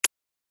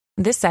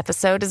This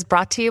episode is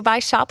brought to you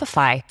by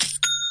Shopify.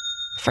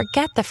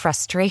 Forget the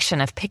frustration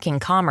of picking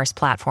commerce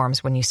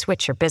platforms when you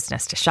switch your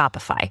business to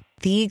Shopify,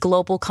 the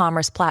global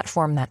commerce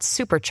platform that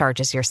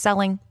supercharges your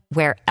selling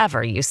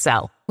wherever you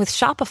sell. With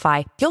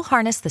Shopify, you'll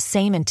harness the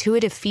same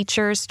intuitive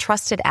features,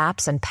 trusted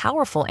apps, and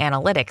powerful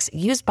analytics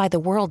used by the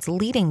world's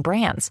leading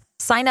brands.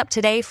 Sign up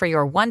today for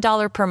your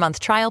 $1 per month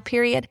trial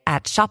period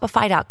at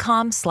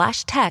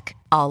shopify.com/tech,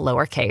 all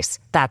lowercase.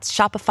 That's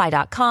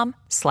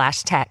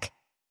shopify.com/tech.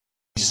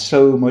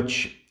 So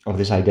much of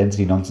this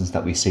identity nonsense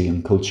that we see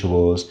in culture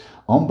wars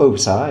on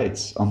both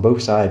sides,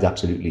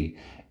 absolutely.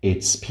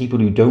 It's people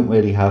who don't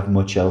really have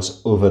much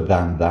else other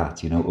than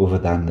that, other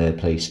than their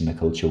place in the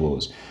culture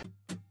wars.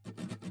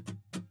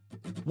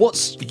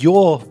 What's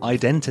your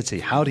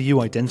identity? How do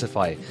you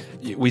identify?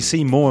 We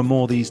see more and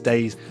more these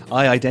days,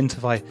 I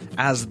identify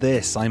as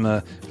this. I'm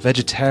a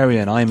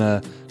vegetarian, I'm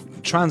a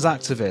trans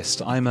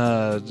activist, I'm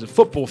a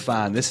football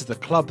fan, this is the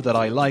club that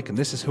I like, and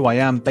this is who I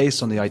am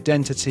based on the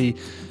identity.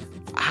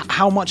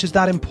 How much is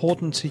that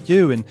important to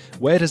you, and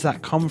where does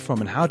that come from,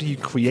 and how do you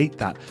create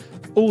that?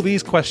 All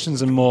these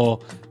questions and more,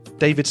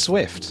 David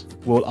Swift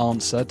will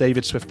answer.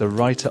 David Swift, the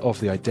writer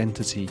of The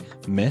Identity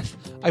Myth.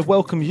 I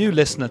welcome you,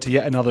 listener, to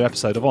yet another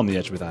episode of On the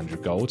Edge with Andrew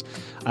Gold.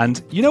 And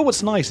you know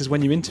what's nice is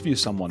when you interview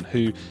someone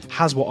who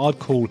has what I'd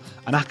call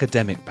an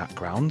academic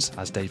background,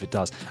 as David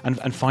does,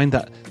 and find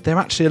that they're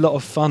actually a lot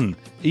of fun,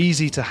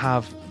 easy to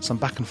have some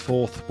back and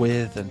forth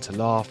with and to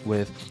laugh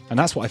with. And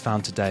that's what I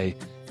found today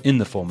in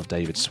the form of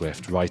David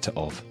Swift, writer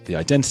of The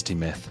Identity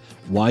Myth,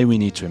 Why We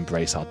Need to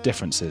Embrace Our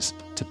Differences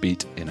to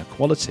Beat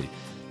Inequality.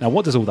 Now,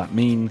 what does all that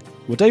mean?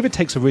 Well, David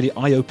takes a really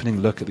eye-opening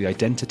look at the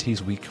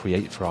identities we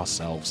create for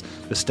ourselves,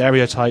 the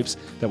stereotypes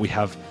that we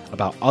have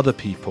about other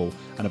people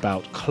and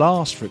about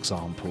class, for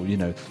example.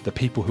 The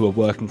people who are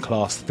working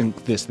class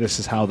think this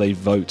is how they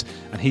vote,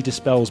 and he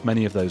dispels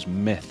many of those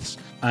myths.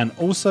 And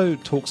also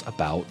talks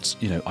about,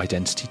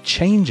 identity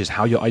changes,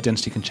 how your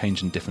identity can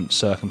change in different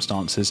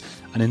circumstances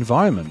and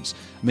environments.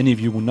 Many of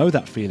you will know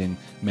that feeling,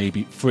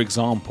 maybe, for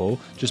example,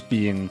 just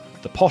being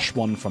the posh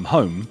one from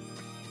home,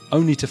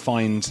 only to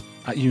find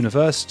at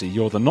university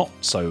you're the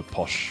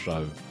not-so-posh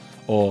show,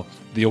 or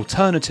the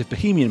alternative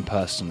bohemian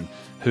person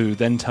who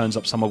then turns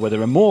up somewhere where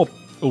there are more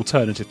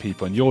alternative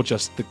people and you're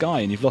just the guy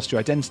and you've lost your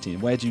identity.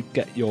 And where do you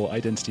get your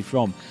identity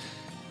from?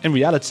 In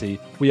reality,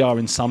 we are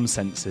in some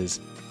senses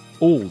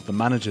all the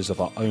managers of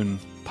our own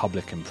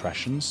public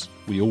impressions.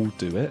 We all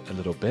do it a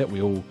little bit.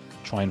 We all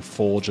try and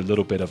forge a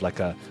little bit of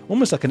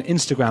almost like an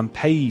Instagram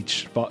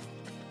page, but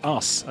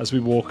us as we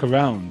walk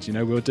around.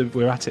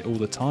 We're at it all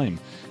the time,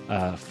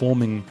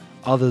 forming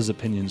others'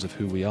 opinions of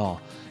who we are.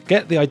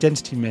 Get The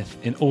Identity Myth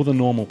in all the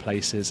normal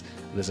places.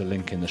 There's a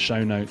link in the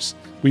show notes.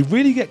 We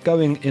really get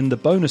going in the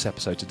bonus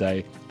episode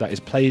today that is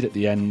played at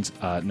the end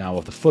now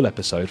of the full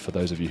episode for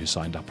those of you who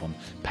signed up on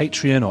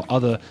Patreon or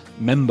other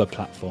member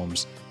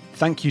platforms.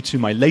 Thank you to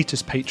my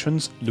latest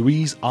patrons,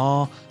 Louise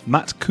R.,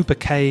 Matt Cooper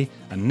K.,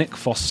 and Nick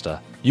Foster.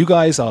 You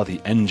guys are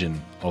the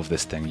engine of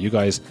this thing. You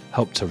guys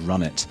help to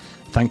run it.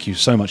 Thank you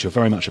so much. You're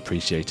very much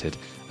appreciated.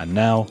 And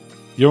now,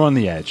 you're on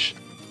the edge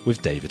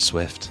with David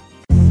Swift.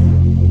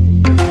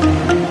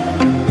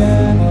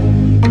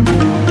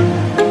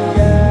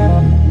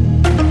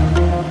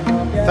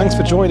 Thanks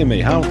for joining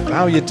me. How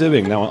are you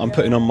doing? Now I'm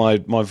putting on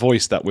my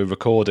voice that we're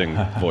recording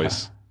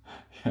voice.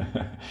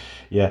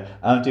 Yeah,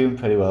 I'm doing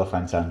pretty well,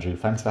 thanks, Andrew.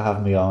 Thanks for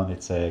having me on.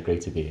 It's great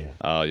to be here.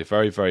 You're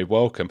very, very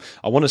welcome.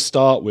 I want to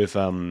start with,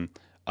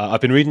 I've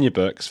been reading your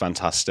books,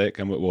 fantastic,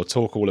 and we'll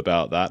talk all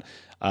about that.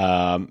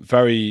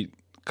 Very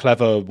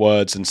clever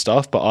words and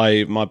stuff,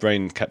 but my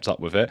brain kept up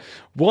with it.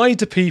 Why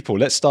do people,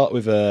 let's start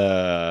with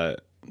a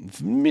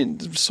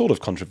sort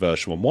of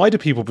controversial one. Why do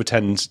people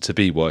pretend to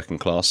be working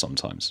class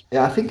sometimes?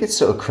 Yeah, I think it's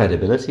sort of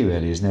credibility,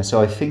 really, isn't it? So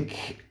I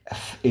think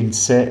in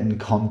certain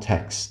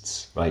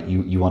contexts, right,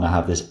 you want to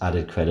have this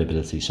added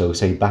credibility. So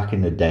say back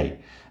in the day,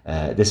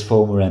 this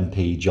former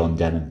MP, John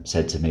Denham,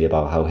 said to me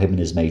about how him and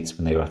his mates,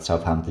 when they were at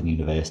Southampton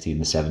University in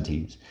the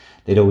 70s,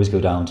 they'd always go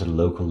down to the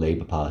local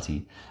Labour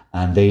Party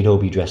and they'd all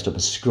be dressed up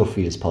as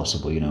scruffy as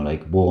possible,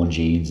 like worn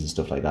jeans and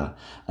stuff like that.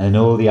 And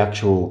all the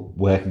actual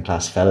working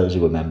class fellows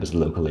who were members of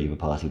the local Labour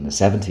Party in the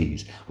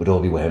 70s would all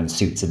be wearing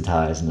suits and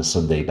ties and the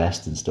Sunday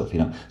best and stuff,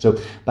 So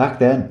back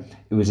then,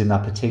 it was in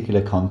that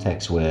particular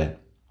context where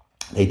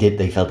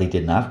they felt they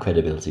didn't have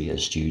credibility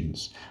as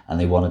students and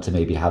they wanted to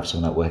maybe have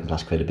some of that working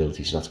class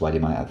credibility, so that's why they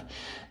might have.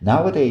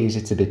 Nowadays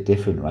it's a bit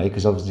different, right?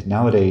 Because obviously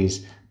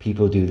nowadays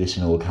people do this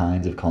in all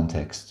kinds of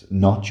contexts,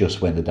 not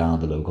just when they're down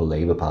the local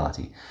Labour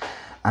Party.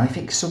 And I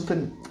think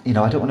something, I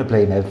don't want to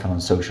blame everything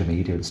on social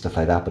media and stuff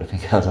like that, but I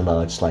think it has a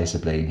large slice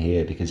of blame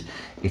here because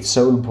it's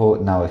so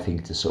important now, I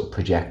think, to sort of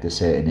project a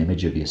certain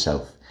image of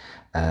yourself,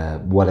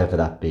 whatever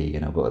that be,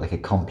 but like a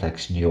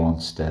complex,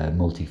 nuanced,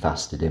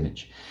 multifaceted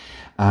image.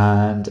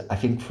 And I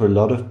think for a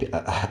lot of,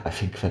 I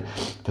think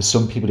for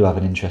some people who have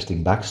an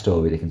interesting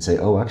backstory, they can say,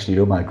 oh, actually,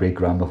 my great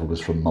grandmother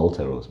was from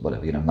Malta or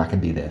whatever, and that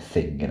can be their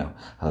thing,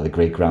 how the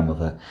great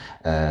grandmother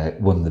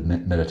won the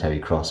military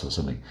cross or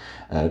something.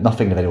 Not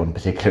thinking of anyone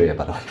particularly,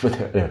 by the way,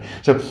 but anyway.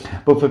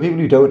 But for people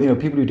who don't,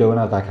 people who don't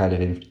have that kind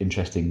of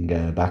interesting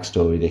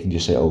backstory, they can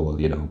just say, oh,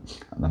 well,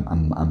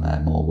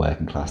 I'm more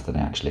working class than I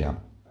actually am.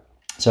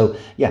 So,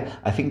 yeah,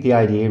 I think the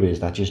idea is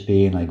that just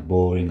being like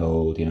boring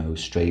old,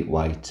 straight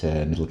white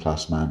middle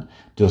class man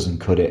doesn't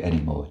cut it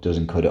anymore. It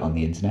doesn't cut it on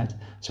the internet.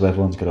 So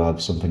everyone's got to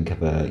have something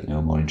of a,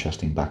 more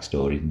interesting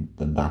backstory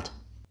than that.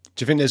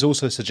 Do you think there's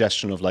also a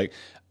suggestion of like,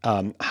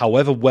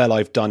 however well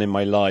I've done in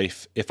my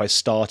life, if I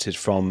started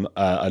from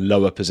a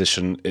lower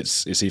position,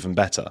 it's even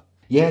better?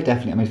 Yeah,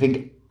 definitely. I mean, I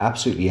think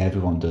absolutely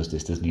everyone does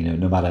this, doesn't he?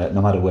 No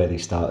matter where they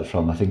started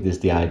from. I think there's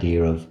the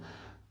idea of,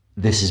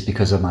 this is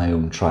because of my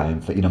own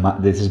triumph,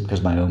 this is because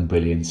of my own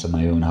brilliance and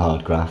my own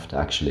hard graft,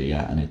 actually,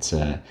 yeah, and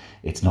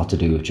it's not to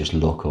do with just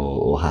luck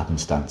or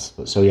happenstance.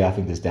 But so, yeah, I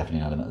think there's definitely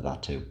an element of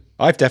that too.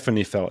 I've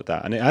definitely felt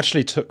that, and it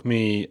actually took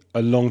me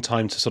a long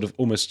time to sort of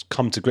almost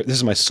come to grips. This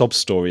is my sob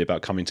story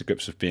about coming to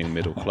grips with being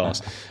middle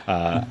class,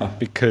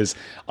 because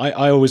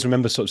I always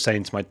remember sort of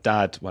saying to my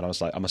dad when I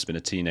was like, I must have been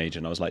a teenager,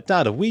 and I was like,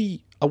 Dad, are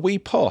we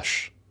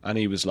posh? And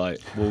he was like,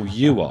 well,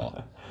 you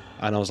are.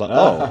 And I was like,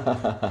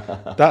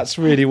 oh, that's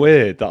really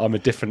weird that I'm a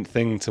different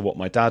thing to what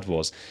my dad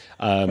was.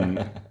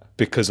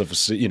 Because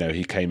obviously,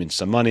 he came into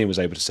some money and was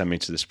able to send me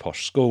to this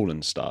posh school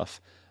and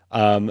stuff.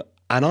 And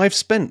I've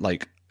spent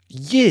like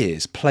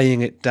years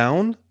playing it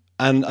down.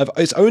 And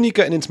it's only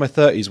getting into my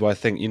 30s where I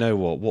think,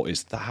 what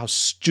is that? How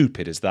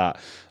stupid is that?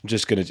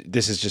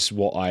 This is just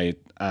what I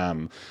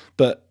am.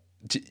 But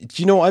do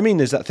you know what I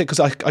mean? Is that thing? Because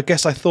I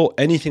guess I thought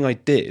anything I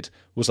did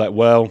was like,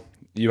 well,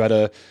 you had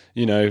a,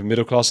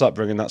 middle class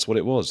upbringing. That's what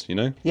it was,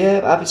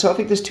 Yeah. So I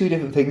think there's two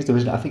different things, though,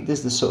 isn't it? I think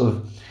there's the sort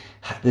of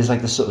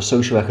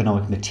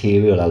socioeconomic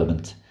material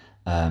element,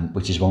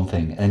 which is one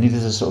thing, and then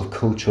there's a sort of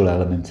cultural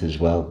element as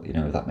well.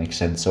 If that makes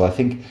sense. So I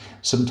think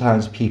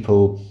sometimes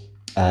people,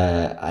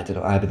 I don't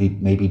know, either they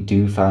maybe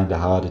do find it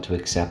harder to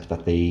accept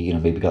that they,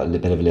 maybe got a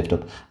little bit of a lift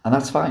up, and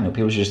that's fine.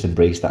 People should just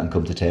embrace that and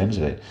come to terms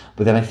with it.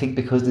 But then I think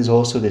because there's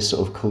also this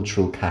sort of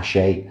cultural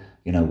cachet,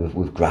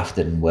 with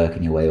grafted and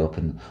working your way up,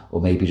 or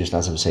maybe just,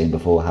 as I was saying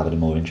before, having a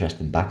more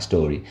interesting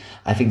backstory.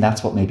 I think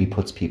that's what maybe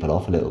puts people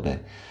off a little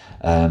bit.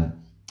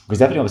 Because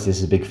definitely, obviously, this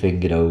is a big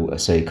thing,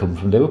 say, come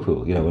from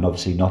Liverpool, and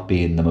obviously not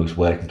being the most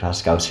working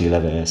class Scouser you'll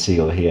ever see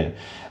or hear.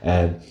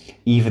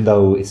 Even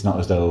though it's not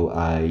as though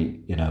I,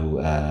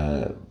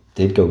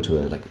 did go to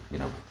a,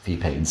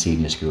 fee-paying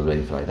senior school or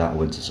anything like that. I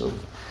went to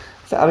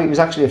it was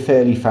actually a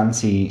fairly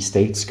fancy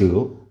state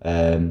school.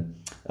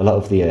 A lot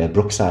of the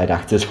Brookside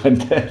actors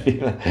went there, if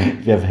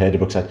you ever heard of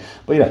Brookside.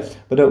 But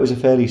no, it was a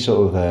fairly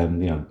sort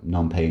of,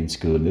 non-paying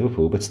school in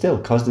Liverpool. But still,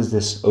 because there's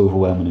this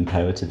overwhelming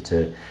imperative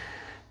to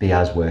be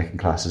as working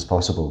class as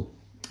possible,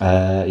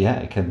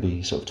 it can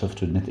be sort of tough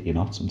to admit that you're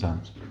not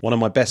sometimes. One of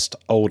my best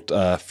old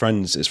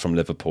friends is from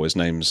Liverpool. His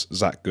name's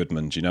Zach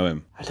Goodman. Do you know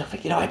him? I don't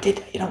think, I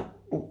did,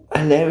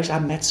 hilarious. I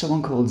met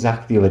someone called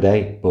Zach the other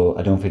day, but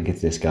I don't think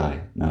it's this guy,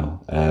 no.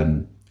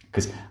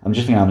 Because I'm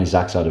just thinking how many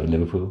Zachs are there in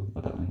Liverpool.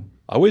 I don't know.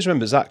 I always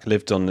remember Zach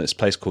lived on this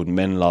place called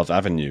Men Love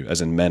Avenue, as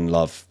in men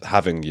love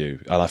having you.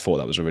 And I thought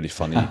that was a really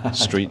funny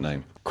street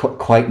name.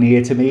 Quite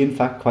near to me, in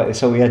fact.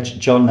 So we had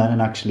John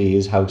Lennon, actually,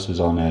 his house was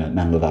on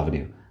Men Love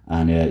Avenue.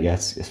 And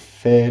it's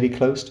fairly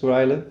close to where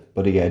I live.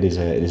 But yeah, it is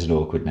an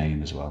awkward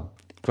name as well.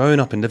 Growing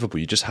up in Liverpool,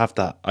 you just have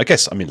that. I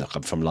guess, look,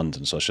 I'm from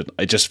London, so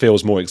it just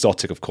feels more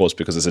exotic, of course,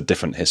 because there's a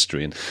different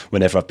history. And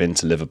whenever I've been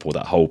to Liverpool,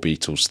 that whole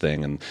Beatles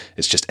thing, and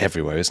it's just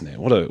everywhere, isn't it?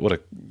 What a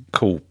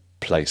cool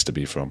place to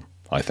be from,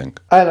 I think.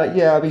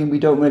 We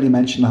don't really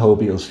mention the whole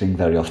Beatles thing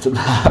very often.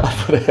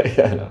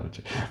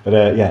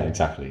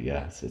 Exactly.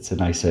 Yeah, it's a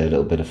nice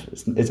little bit of.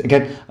 It's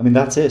again.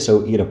 That's it.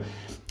 So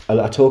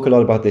I talk a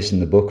lot about this in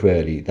the book.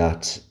 Really,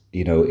 that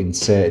in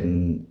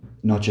certain,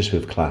 not just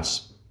with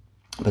class,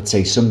 but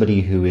say somebody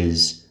who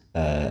is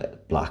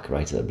black,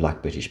 right, a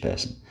black British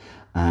person,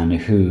 and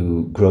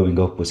who growing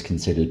up was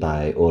considered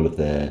by all of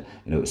the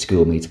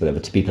schoolmates, whatever,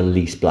 to be the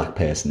least black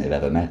person they've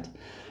ever met.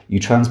 You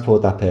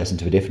transport that person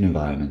to a different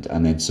environment,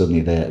 and then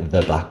suddenly they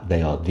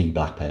are the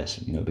black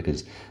person,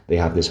 because they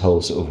have this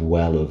whole sort of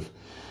well of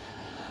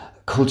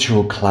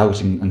cultural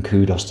clout and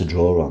kudos to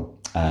draw on.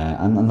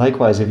 And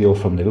likewise, if you're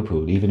from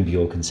Liverpool, even if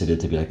you're considered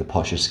to be like the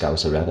poshest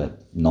Scouser ever,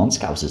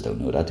 non-Scousers don't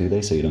know that, do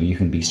they? So, you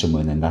can be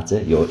somewhere and then that's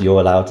it. You're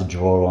allowed to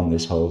draw on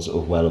this whole sort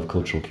of well of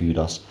cultural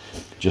kudos,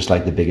 just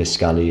like the biggest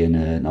scally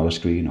in our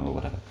screen or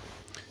whatever.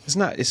 Isn't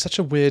that, it's such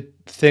a weird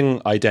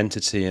thing,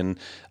 identity, and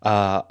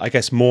I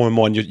guess more and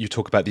more, and you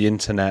talk about the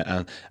internet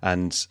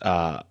and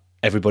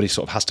everybody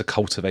sort of has to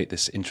cultivate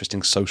this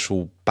interesting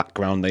social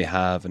background they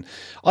have. And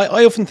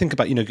I often think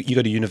about, you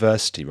go to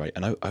university, right?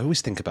 And I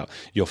always think about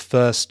your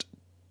first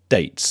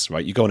dates,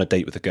 right? You go on a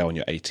date with a girl when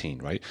you're 18,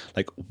 right?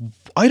 Like,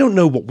 I don't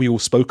know what we all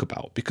spoke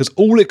about, because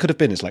all it could have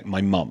been is like,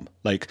 my mum.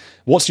 Like,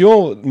 what's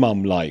your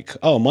mum like?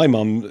 Oh, my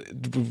mum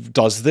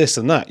does this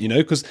and that, you know,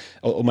 because,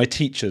 or my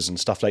teachers and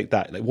stuff like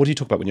that. Like, what do you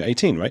talk about when you're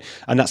 18, right?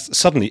 And that's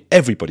suddenly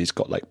everybody's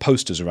got like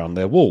posters around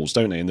their walls,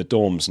 don't they, in the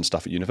dorms and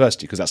stuff at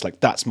university, because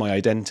that's my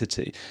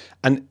identity.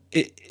 And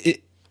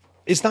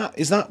is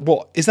that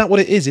what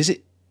it is? Is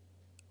it?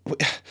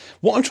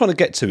 What I'm trying to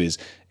get to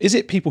is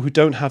it people who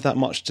don't have that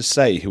much to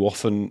say who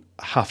often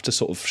have to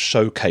sort of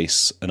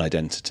showcase an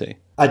identity?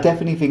 I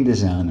definitely think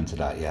there's an element of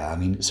that, yeah. I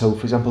mean, so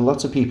for example,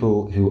 lots of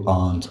people who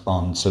aren't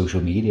on social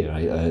media,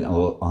 right,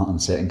 or aren't on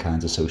certain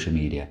kinds of social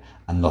media,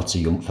 and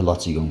for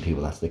lots of young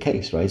people, that's the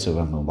case, right? So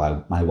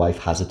my wife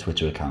has a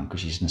Twitter account because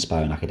she's an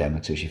aspiring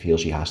academic, so she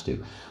feels she has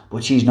to,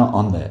 but she's not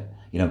on there,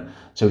 you know.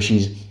 So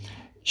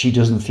she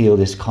doesn't feel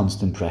this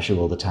constant pressure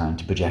all the time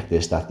to project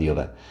this, that, the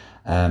other.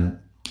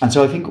 And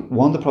so I think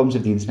one of the problems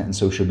of the internet and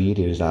social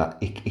media is that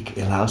it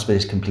allows for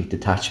this complete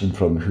detachment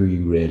from who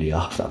you really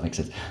are, if that makes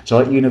sense.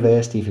 So at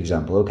university, for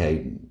example,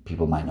 okay,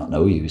 people might not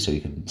know you, so you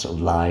can sort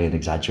of lie and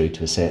exaggerate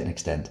to a certain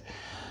extent.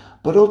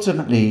 But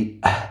ultimately,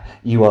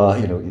 you are,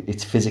 you know,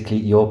 it's physically,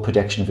 your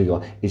projection of who you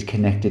are is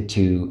connected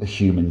to a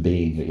human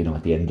being, you know,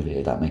 at the end of it,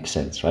 if that makes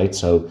sense, right?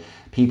 So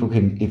people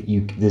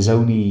there's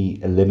only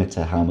a limit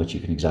to how much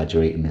you can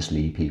exaggerate and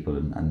mislead people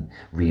and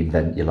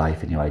reinvent your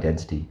life and your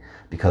identity,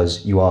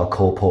 because you are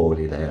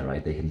corporeally there,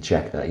 right? They can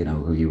check that, you know,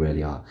 who you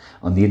really are.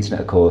 On the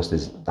internet, of course,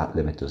 that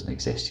limit doesn't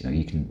exist. You know,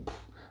 you can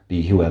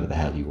be whoever the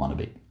hell you want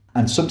to be.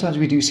 And sometimes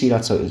we do see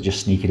that sort of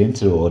just sneaking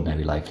into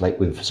ordinary life, like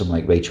with someone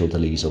like Rachel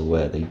Dolezal,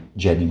 where they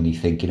genuinely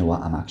think, you know what,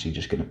 I'm actually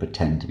just going to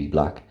pretend to be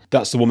black.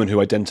 That's the woman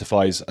who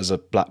identifies as a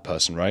black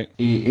person, right?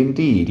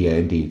 Indeed, yeah,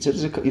 indeed. So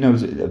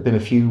there's been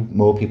a few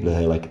more people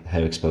like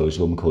her exposed.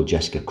 A woman called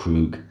Jessica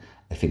Krug,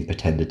 I think,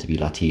 pretended to be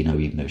Latino,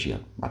 even though she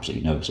had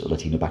absolutely no sort of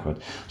Latino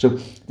background. So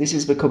this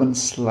is becoming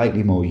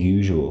slightly more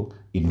usual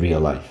in real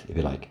life, if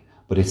you like,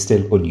 but it's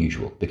still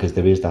unusual because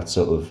there is that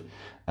sort of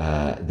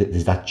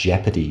there's that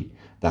jeopardy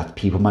that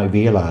people might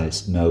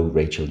realise, no,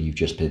 Rachel, you've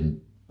just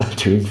been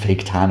doing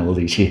fake tan all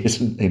these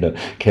years and, you know,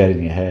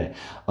 curling your hair.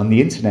 On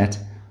the internet,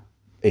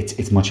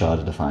 it's much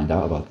harder to find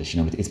out about this.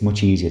 You know, it's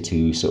much easier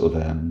to sort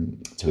of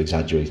to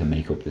exaggerate and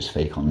make up this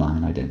fake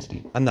online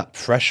identity. And that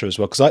pressure as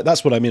well, because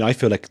that's what I mean. I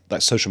feel like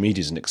social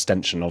media is an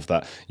extension of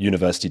that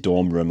university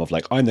dorm room of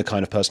like, I'm the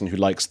kind of person who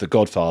likes The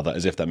Godfather,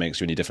 as if that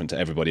makes you any different to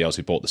everybody else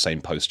who bought the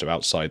same poster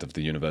outside of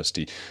the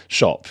university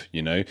shop,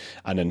 you know.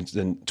 And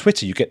then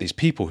Twitter, you get these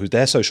people who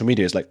their social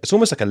media is like, it's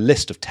almost like a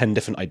list of 10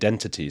 different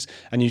identities.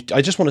 And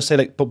I just want to say,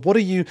 like, but what are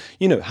you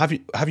know, have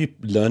you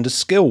learned a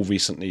skill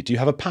recently? Do you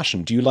have a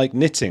passion? Do you like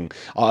knitting?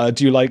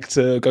 Do you like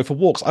to go for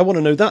walks? I want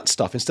to know that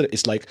stuff. Instead,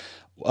 it's like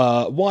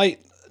white,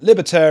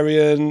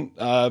 libertarian,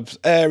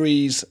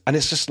 Aries, and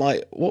it's just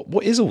like,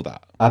 what is all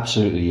that?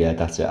 Absolutely, yeah,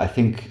 that's it. I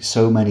think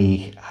so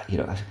many, you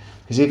know,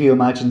 because if you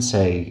imagine,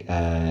 say,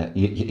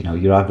 you know,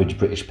 your average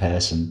British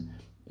person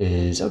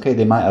is, okay,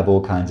 they might have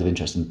all kinds of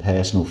interesting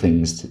personal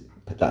things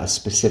that are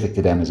specific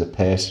to them as a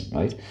person,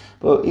 right?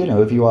 But, you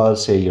know, if you are,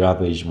 say, your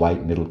average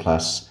white, middle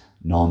class,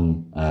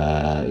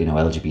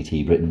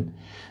 LGBT Britain,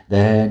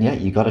 then yeah,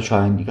 you got to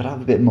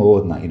have a bit more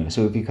than that, you know.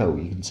 So if you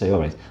can say, all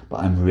right, but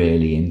I'm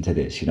really into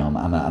this, you know,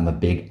 I'm a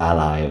big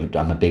ally,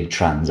 I'm a big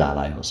trans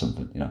ally or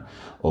something, you know,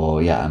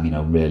 or yeah, I'm, you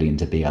know, really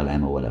into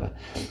BLM or whatever,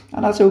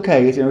 and that's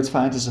okay. You know, it's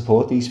fine to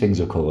support these things,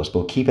 of course,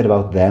 but keep it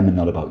about them and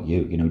not about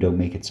you. You know, don't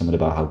make it something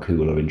about how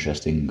cool or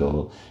interesting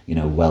or, you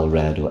know,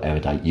 well-read or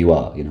erudite you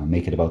are. You know,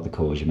 make it about the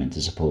cause you're meant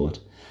to support,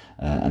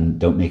 and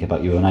don't make it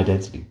about your own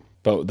identity.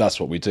 But that's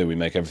what we do. We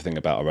make everything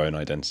about our own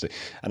identity,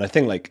 and I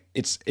think like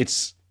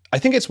I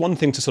think it's one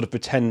thing to sort of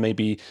pretend,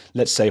 maybe,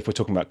 let's say if we're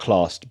talking about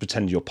class, to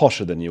pretend you're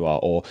posher than you are,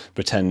 or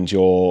pretend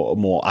you're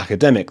more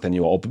academic than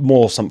you are, or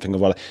more something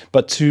of,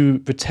 but to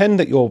pretend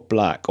that you're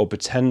black or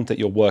pretend that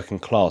you're working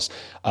class,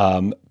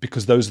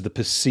 because those are the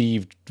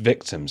perceived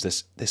victims,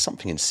 there's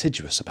something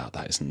insidious about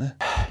that, isn't there?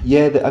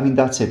 Yeah, I mean,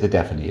 that's it, there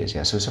definitely is,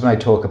 yeah. So something I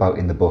talk about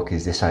in the book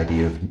is this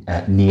idea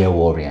of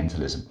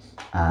neo-Orientalism.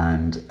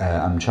 And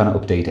I'm trying to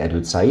update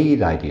Edward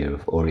Said's idea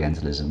of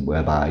Orientalism,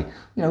 whereby,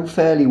 you know,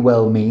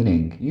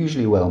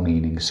 usually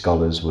well-meaning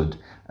scholars would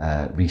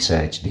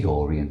research the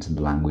Orient and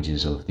the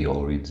languages of the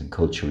Orient and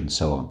culture and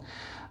so on.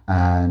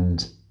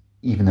 And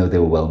even though they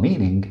were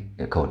well-meaning,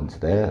 according to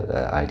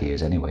their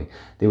ideas anyway,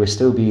 they were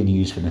still being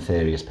used for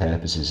nefarious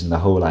purposes. And the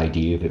whole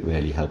idea of it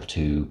really helped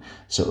to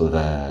sort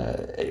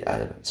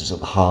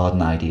of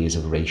harden ideas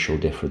of racial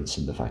difference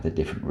and the fact that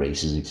different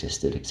races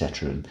existed,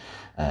 etc. And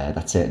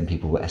that certain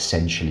people were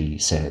essentially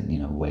certain, you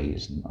know,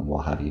 ways and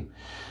what have you.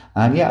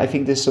 And yeah, I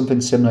think there's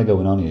something similar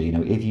going on here. You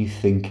know, if you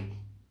think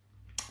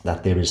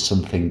that there is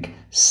something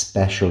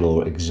special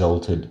or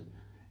exalted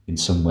in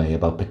some way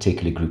about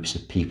particular groups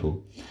of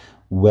people,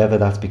 whether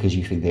that's because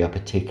you think they are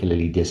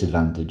particularly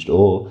disadvantaged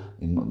or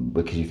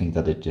because you think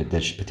that they're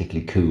just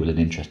particularly cool and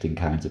interesting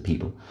kinds of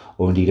people,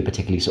 or indeed a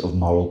particularly sort of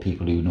moral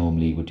people who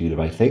normally would do the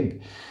right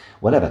thing,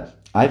 whatever.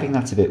 I think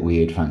that's a bit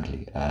weird,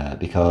 frankly,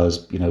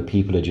 because, you know,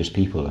 people are just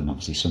people, and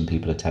obviously some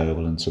people are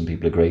terrible and some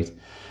people are great.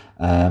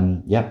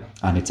 And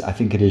I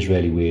think it is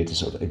really weird to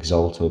sort of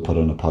exalt or put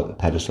on a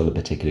pedestal a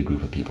particular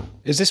group of people.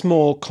 Is this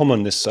more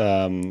common, this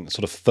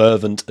sort of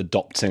fervent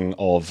adopting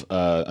of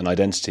an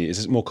identity? Is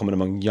this more common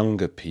among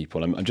younger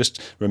people? I'm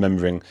just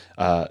remembering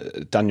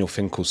Daniel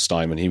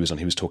Finkelstein, when he was on,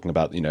 he was talking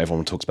about, you know,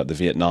 everyone talks about the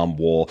Vietnam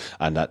War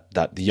and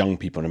that the young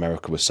people in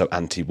America were so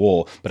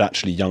anti-war, but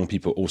actually young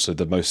people also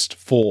the most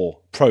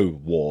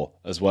pro-war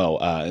as well.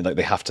 Like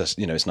they have to,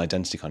 you know, it's an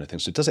identity kind of thing.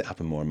 So does it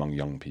happen more among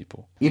young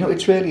people? You know,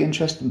 it's really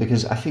interesting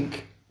because I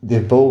think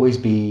they've always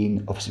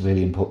been obviously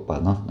really important.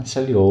 Well, not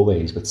necessarily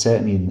always, but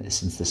certainly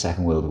since the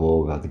Second World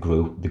War, we've had the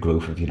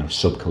growth of, you know,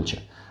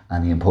 subculture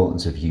and the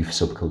importance of youth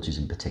subcultures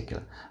in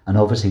particular. And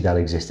obviously that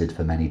existed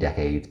for many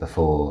decades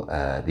before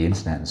the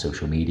internet and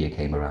social media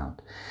came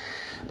around.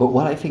 But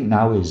what I think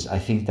now is, I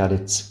think that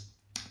it's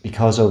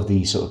because of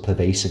the sort of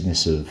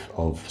pervasiveness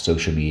of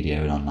social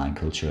media and online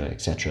culture,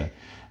 etc.,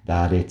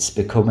 that it's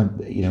becoming,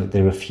 you know,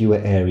 there are fewer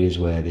areas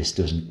where this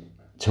doesn't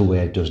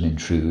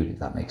intrude, if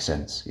that makes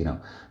sense, you know.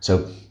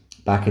 So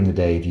back in the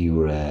day, if you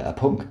were a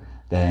punk,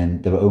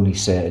 then there were only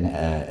certain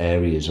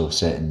areas or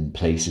certain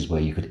places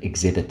where you could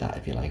exhibit that,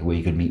 if you like, where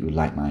you could meet with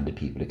like-minded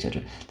people,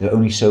 etc. There are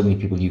only so many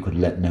people you could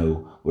let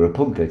know were a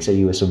punk. Like say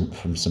you were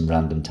from some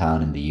random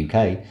town in the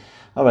UK,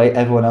 all right,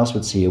 everyone else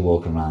would see you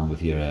walking around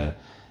with your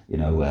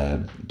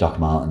Doc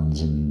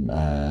Martens and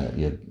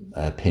your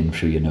pin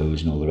through your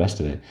nose and all the rest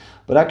of it.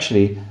 But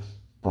actually,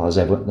 as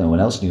no one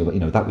else knew about, you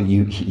know, that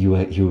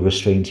you were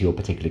restrained to your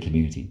particular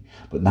community.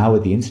 But now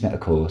with the internet, of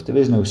course, there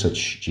is no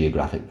such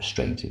geographic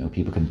restraint. You know,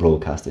 people can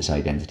broadcast this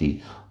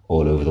identity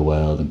all over the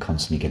world and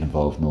constantly get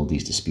involved in all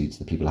these disputes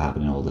that people are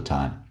happening all the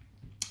time.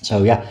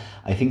 So yeah,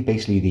 I think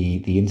basically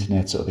the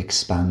internet sort of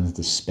expands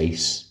the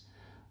space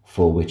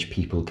for which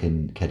people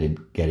can get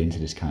into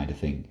this kind of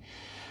thing.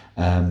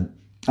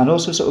 And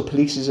also sort of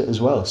polices it as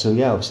well. So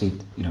yeah, obviously,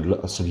 you know,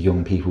 lots of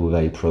young people were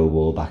very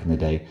pro-war back in the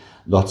day.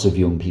 Lots of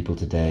young people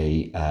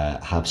today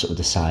have sort of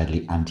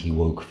decidedly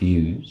anti-woke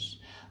views.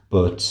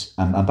 But,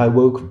 and by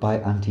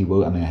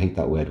anti-woke, I mean, I hate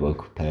that word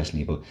woke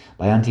personally, but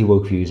by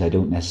anti-woke views, I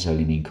don't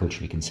necessarily mean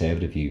culturally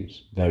conservative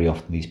views. Very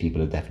often these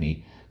people are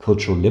definitely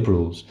cultural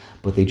liberals,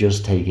 but they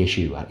just take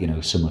issue at, you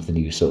know, some of the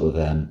new sort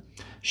of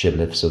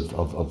shibboleths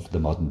of the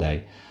modern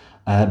day.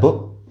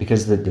 But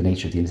because of the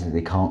nature of the internet,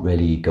 they can't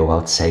really go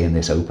out saying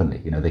this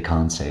openly. You know, they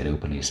can't say it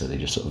openly, so they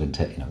just sort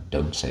of,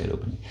 don't say it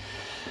openly.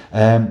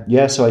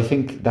 So I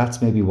think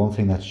that's maybe one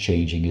thing that's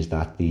changing, is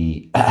that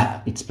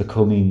it's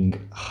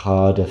becoming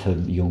harder for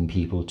young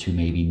people to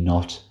maybe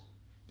not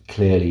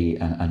clearly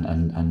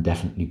and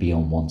definitely be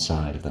on one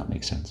side, if that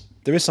makes sense.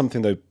 There is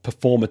something, though,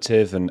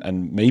 performative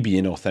and maybe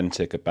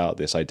inauthentic about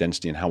this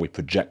identity and how we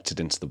project it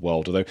into the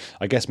world, although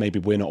I guess maybe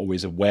we're not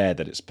always aware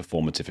that it's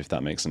performative, if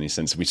that makes any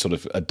sense. We sort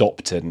of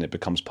adopt it and it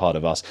becomes part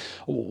of us.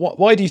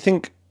 Why do you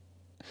think...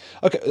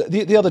 Okay,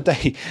 the other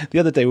day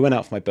we went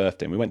out for my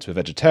birthday and we went to a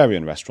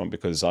vegetarian restaurant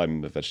because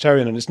I'm a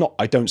vegetarian, and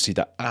I don't see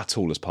that at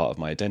all as part of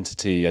my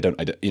identity. I don't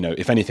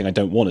if anything, I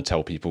don't want to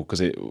tell people because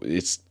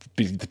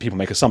the people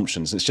make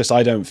assumptions. It's just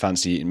I don't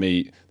fancy eating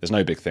meat. There's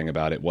no big thing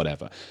about it,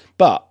 whatever.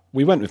 But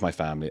we went with my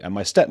family, and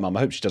my stepmom, I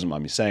hope she doesn't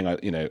mind me saying,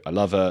 I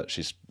love her,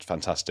 she's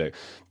fantastic,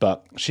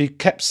 but she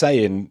kept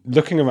saying,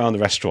 looking around the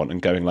restaurant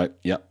and going like,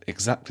 yeah,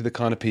 exactly the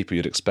kind of people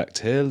you'd expect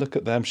here, look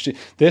at them.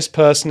 This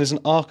person is an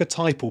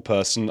archetypal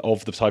person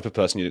of the type of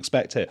person you'd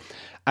expect here.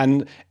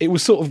 And it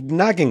was sort of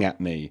nagging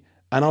at me.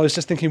 And I was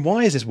just thinking,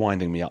 why is this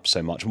winding me up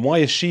so much? And why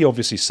is she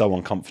obviously so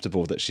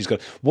uncomfortable that she's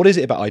got... What is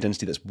it about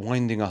identity that's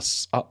winding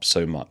us up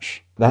so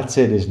much? That's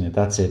it, isn't it?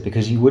 That's it.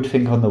 Because you would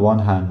think on the one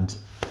hand...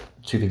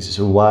 Two things.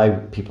 So why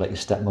people like your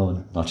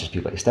stepmom, not just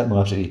people like your stepmom,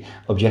 absolutely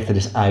object to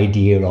this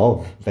idea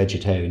of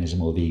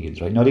vegetarianism or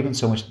vegans, right? Not even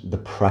so much the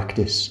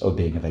practice of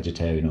being a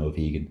vegetarian or a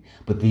vegan,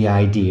 but the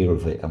idea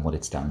of it and what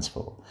it stands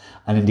for.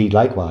 And indeed,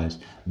 likewise,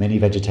 many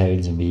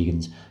vegetarians and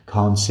vegans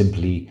can't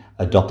simply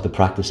adopt the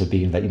practice of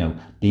being,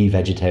 be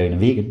vegetarian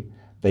and vegan.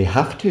 They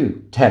have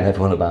to tell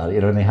everyone about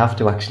it, and they have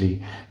to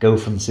actually go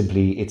from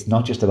simply, it's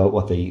not just about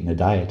what they eat in the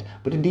diet,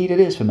 but indeed it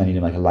is for many of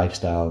them like a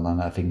lifestyle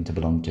and a thing to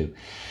belong to.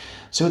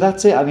 So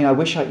that's it. I mean, I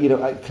wish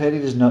clearly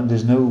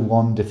there's no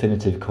one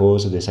definitive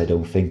cause of this, I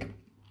don't think.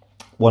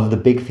 One of the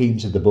big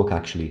themes of the book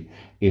actually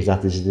is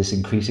that there's this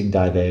increasing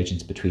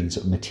divergence between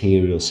sort of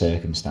material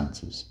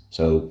circumstances.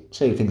 So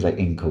say things like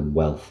income,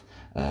 wealth,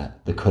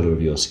 the colour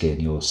of your skin,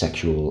 your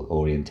sexual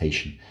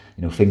orientation,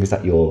 things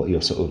that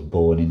you're sort of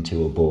born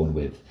into or born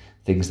with,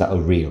 things that are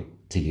real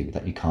to you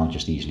that you can't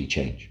just easily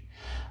change.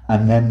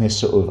 And then this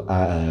sort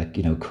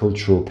of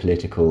cultural,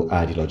 political,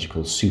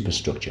 ideological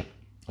superstructure,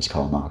 as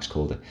Karl Marx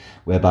called it,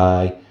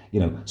 whereby,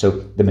 so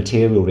the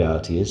material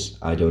reality is,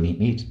 I don't eat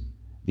meat.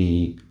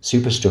 The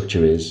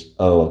superstructure is,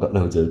 I've got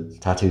loads of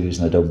tattoos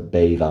and I don't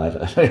bathe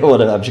either.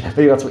 Whatever.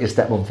 Maybe that's what your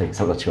stepmom thinks,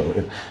 I'm not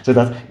sure. So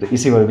that's, you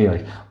see what I mean?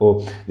 Like,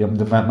 or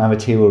my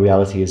material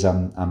reality is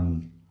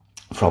I'm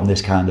from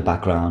this kind of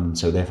background, and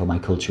so therefore my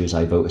culture is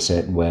I vote a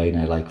certain way, and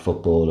I like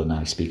football, and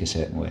I speak a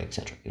certain way,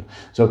 etc.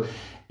 So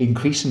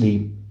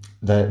increasingly,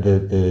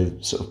 the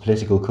sort of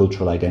political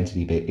cultural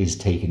identity bit is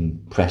taking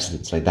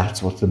precedence. Like,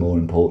 that's what's the more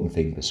important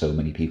thing for so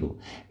many people.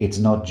 It's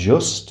not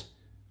just,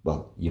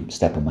 well, you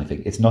step on my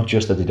finger. It's not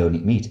just that they don't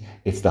eat meat.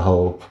 It's the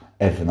whole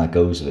everything that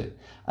goes with it.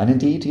 And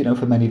indeed,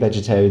 for many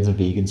vegetarians and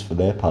vegans, for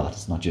their part,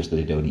 it's not just that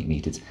they don't eat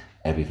meat. It's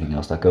everything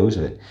else that goes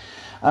with it.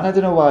 And I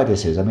don't know why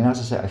this is. I mean, as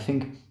I said, I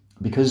think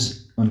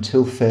because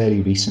until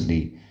fairly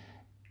recently,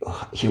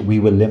 we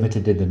were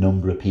limited in the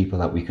number of people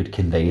that we could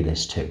convey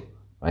this to,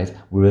 right?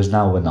 Whereas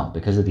now we're not.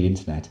 Because of the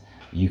internet,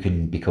 you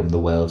can become the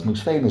world's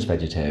most famous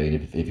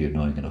vegetarian if you're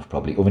annoying enough,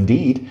 probably. Or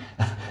indeed,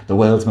 the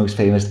world's most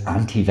famous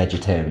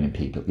anti-vegetarian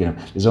people.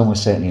 There's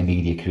almost certainly a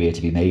media career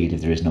to be made, if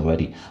there isn't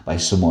already, by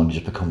someone who's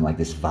just become like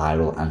this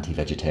viral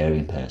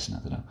anti-vegetarian person. I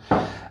don't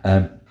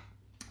know.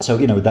 So,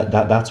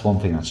 that's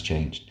one thing that's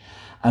changed.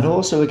 And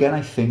also, again,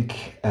 I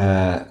think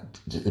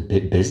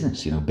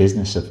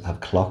business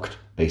have clocked,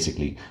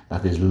 basically,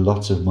 that there's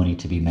lots of money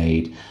to be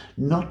made,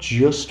 not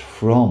just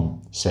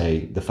from,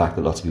 say, the fact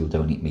that lots of people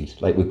don't eat meat,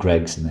 like with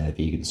Greggs and their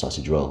vegan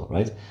sausage roll,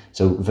 right?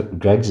 So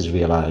Greggs has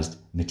realised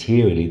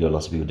materially that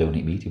lots of people don't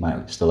eat meat. You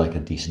might still like a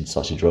decent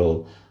sausage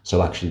roll,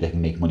 so actually they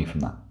can make money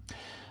from that.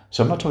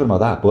 So I'm not talking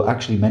about that, but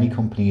actually many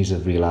companies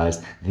have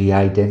realised the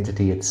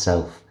identity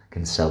itself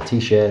can sell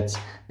t-shirts,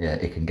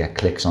 it can get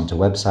clicks onto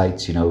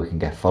websites, it can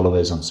get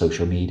followers on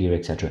social media,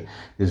 etc.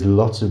 There's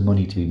lots of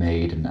money to be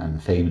made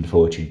and fame and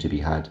fortune to be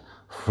had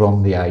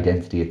from the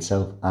identity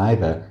itself,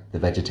 either the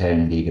vegetarian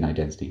and vegan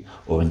identity,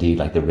 or indeed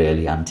like the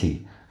really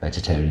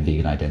anti-vegetarian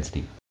vegan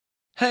identity.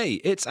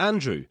 Hey, it's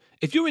Andrew.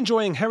 If you're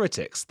enjoying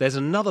Heretics, there's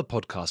another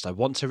podcast I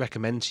want to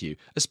recommend to you,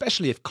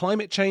 especially if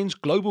climate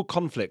change, global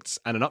conflicts,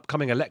 and an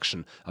upcoming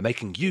election are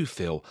making you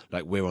feel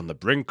like we're on the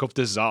brink of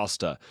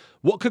disaster.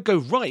 What Could Go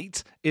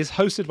Right is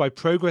hosted by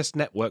Progress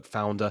Network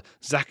founder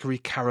Zachary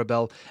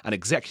Karabell and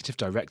executive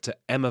director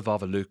Emma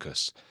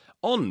Varvaloucas.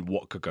 On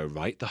What Could Go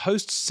Right, the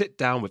hosts sit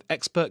down with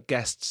expert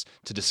guests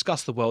to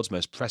discuss the world's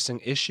most pressing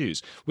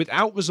issues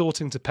without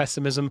resorting to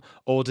pessimism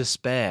or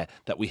despair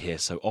that we hear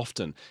so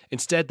often.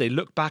 Instead, they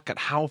look back at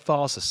how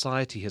far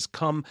society has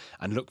come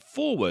and look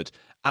forward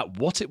at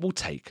what it will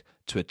take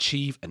to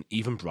achieve an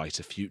even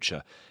brighter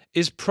future.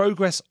 Is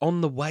progress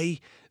on the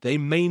way? They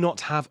may not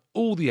have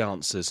all the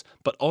answers,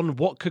 but on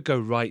What Could Go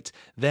Right,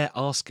 they're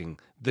asking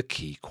the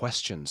key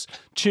questions.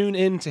 Tune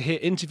in to hear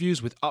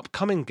interviews with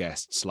upcoming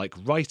guests like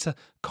writer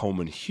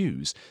Coleman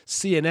Hughes,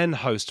 CNN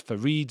host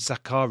Fareed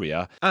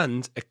Zakaria,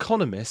 and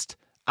economist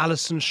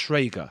Alison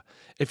Schrager.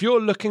 If you're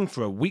looking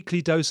for a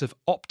weekly dose of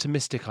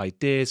optimistic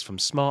ideas from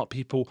smart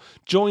people,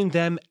 join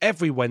them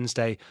every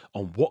Wednesday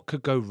on What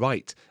Could Go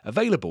Right,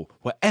 available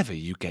wherever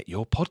you get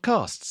your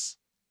podcasts.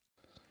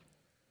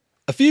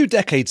 A few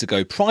decades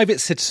ago,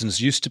 private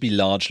citizens used to be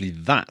largely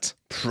that,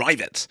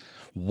 private.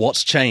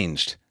 What's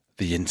changed?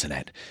 The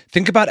internet.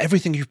 Think about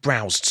everything you've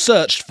browsed,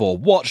 searched for,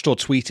 watched or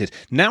tweeted.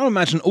 Now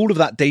imagine all of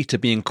that data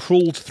being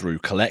crawled through,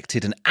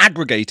 collected and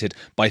aggregated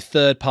by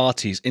third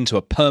parties into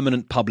a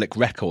permanent public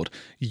record.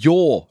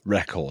 Your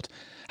record.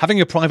 Having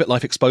your private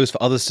life exposed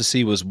for others to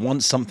see was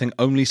once something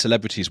only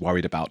celebrities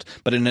worried about.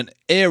 But in an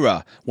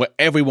era where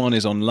everyone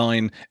is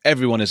online,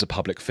 everyone is a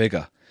public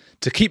figure.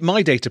 To keep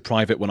my data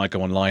private when I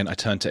go online, I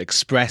turn to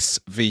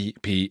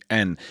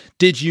ExpressVPN.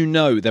 Did you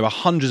know there are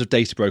hundreds of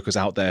data brokers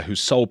out there whose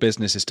sole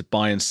business is to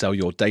buy and sell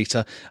your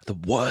data? The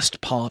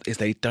worst part is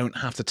they don't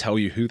have to tell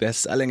you who they're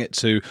selling it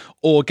to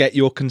or get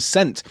your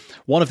consent.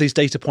 One of these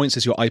data points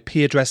is your IP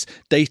address.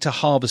 Data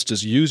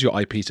harvesters use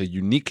your IP to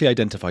uniquely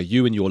identify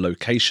you and your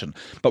location.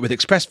 But with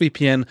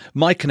ExpressVPN,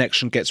 my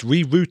connection gets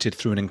rerouted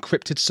through an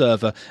encrypted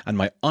server and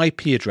my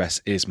IP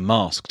address is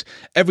masked.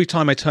 Every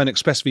time I turn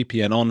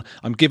ExpressVPN on,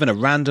 I'm given a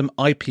random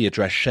IP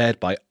address shared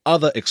by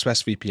other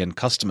ExpressVPN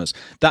customers.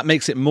 That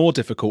makes it more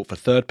difficult for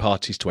third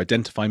parties to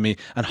identify me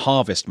and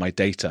harvest my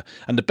data.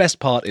 And the best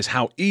part is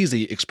how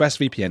easy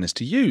ExpressVPN is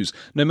to use.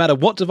 No matter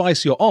what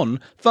device you're on,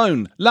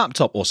 phone,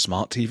 laptop or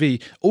smart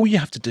TV, all you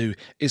have to do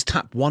is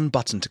tap one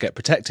button to get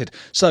protected.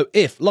 So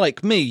if,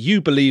 like me, you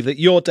believe that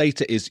your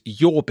data is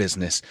your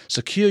business,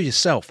 secure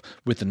yourself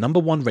with the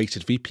 #1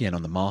 rated VPN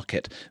on the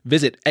market.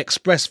 Visit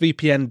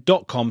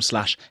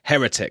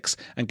expressvpn.com/heretics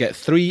and get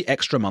 3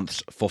 extra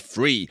months for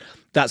free.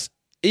 That's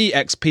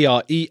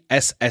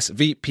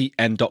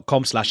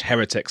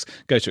expressvpn.com/heretics.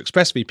 Go to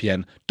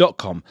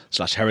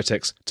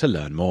expressvpn.com/heretics to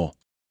learn more.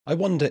 I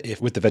wonder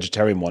if with the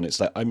vegetarian one, it's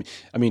like,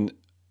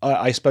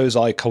 I suppose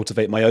I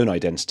cultivate my own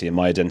identity, and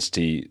my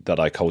identity that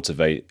I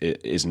cultivate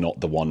is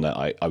not the one that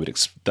I would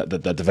expect,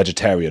 the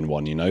vegetarian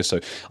one, So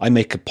I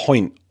make a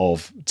point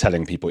of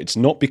telling people it's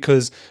not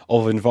because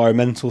of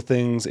environmental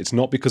things. It's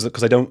not because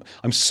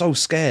I'm so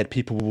scared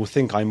people will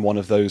think I'm one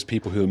of those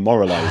people who are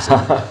moralizing.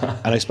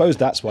 And I suppose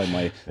that's why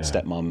my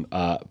stepmom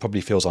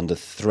probably feels under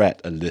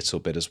threat a little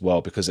bit as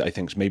well, because I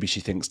think maybe she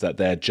thinks that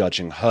they're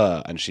judging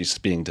her and she's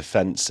being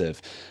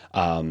defensive.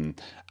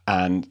 And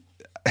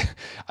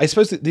I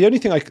suppose the only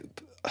thing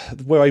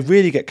where I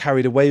really get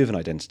carried away with an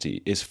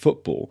identity is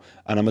football,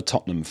 and I'm a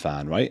Tottenham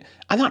fan, right?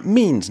 And that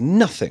means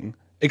nothing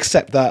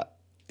except that,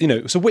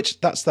 so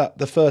that's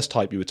the first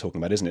type you were talking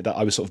about, isn't it? That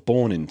I was sort of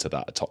born into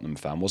that, a Tottenham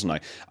fan, wasn't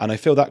I? And I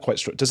feel that quite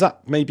strong. Does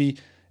that maybe,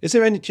 is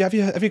there any, have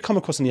you come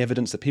across any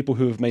evidence that people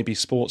who have maybe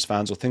sports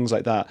fans or things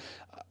like that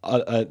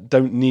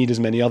don't need as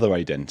many other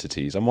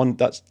identities? I'm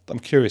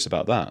curious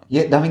about that.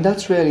 Yeah, I mean,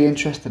 that's really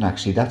interesting,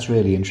 actually. That's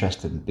really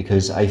interesting,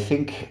 because I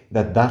think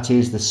that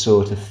is the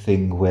sort of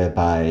thing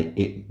whereby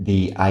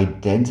the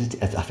identity,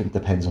 I think it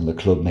depends on the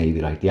club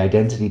maybe, right? The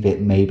identity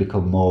bit may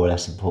become more or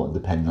less important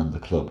depending on the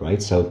club,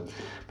 right? So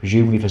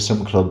presumably for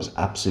some clubs,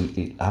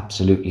 absolutely,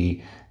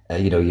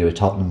 you're a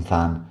Tottenham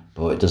fan,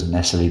 but it doesn't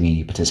necessarily mean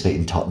you participate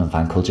in Tottenham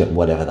fan culture,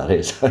 whatever that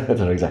is. I don't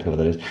know exactly what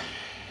that is.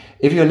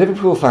 If you're a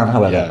Liverpool fan,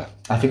 however,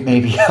 I think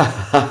maybe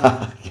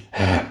I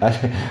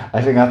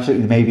think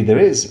absolutely maybe there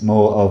is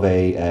more of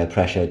a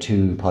pressure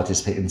to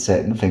participate in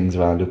certain things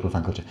around Liverpool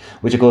fan culture,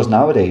 which of course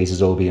nowadays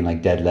is all being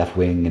like dead left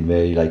wing and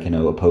really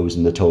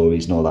opposing the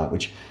Tories and all that,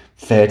 which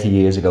 30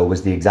 years ago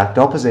was the exact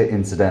opposite,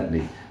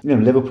 incidentally.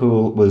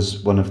 Liverpool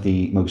was one of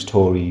the most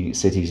Tory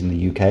cities in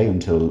the UK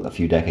until a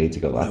few decades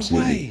ago,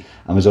 absolutely. No,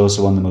 and was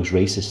also one of the most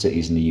racist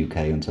cities in the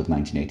UK until the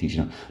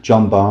 1980s.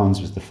 John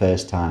Barnes was the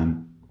first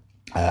time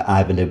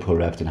either Liverpool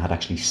or Everton had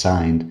actually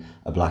signed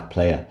a black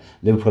player.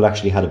 Liverpool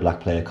actually had a black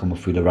player come up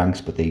through the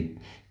ranks, but they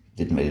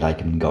didn't really like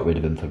him and got rid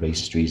of him for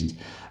racist reasons.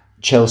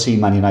 Chelsea,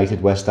 Man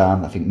United, West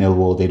Ham, I think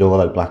Millwall, they'd all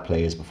had black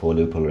players before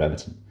Liverpool or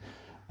Everton.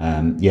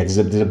 There's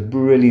a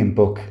brilliant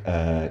book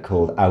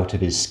called Out of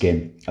His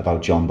Skin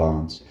about John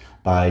Barnes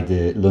by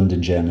the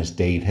London journalist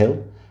Dave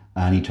Hill,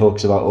 and he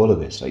talks about all of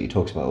this. So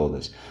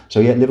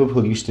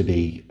Liverpool used to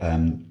be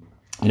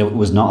it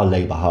was not a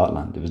Labour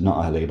heartland. It was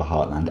not a Labour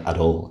heartland at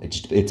all.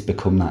 It's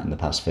become that in the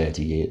past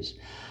 30 years.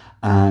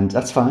 And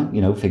that's fine,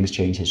 things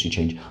change, history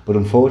change. But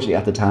unfortunately,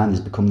 at the time,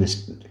 there's become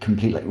this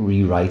complete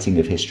rewriting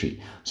of history.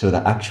 So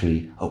that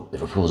actually,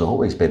 Liverpool's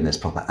always been this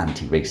proper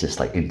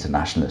anti-racist,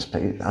 internationalist.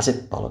 Has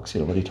it? Bollocks,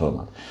 what are you talking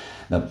about?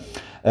 No.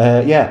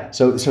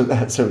 So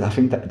I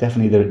think that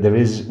definitely there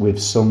is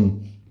with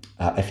some,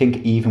 I think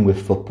even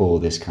with football,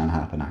 this can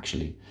happen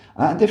actually.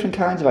 And different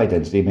kinds of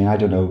identity. I mean, I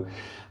don't know.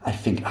 I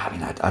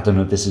don't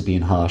know if this is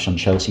being harsh on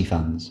Chelsea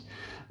fans.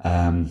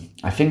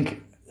 I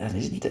think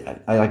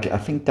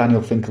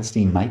Daniel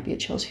Finkelstein might be a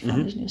Chelsea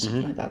fan, isn't he? Or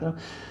something like that. I don't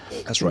know.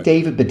 That's right.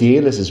 David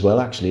Baddiel is as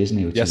well, actually, isn't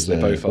he? Yes, they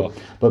both are.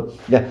 But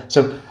yeah,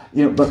 so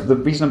but the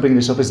reason I'm bringing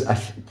this up is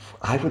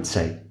I would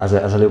say, as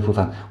a Liverpool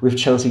fan, with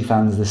Chelsea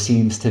fans, there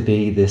seems to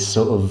be this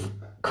sort of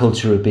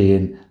culture of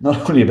being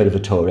not only a bit of a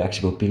Tory,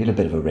 actually, but being a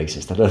bit of a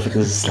racist. I don't know if this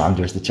is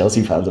slanderous to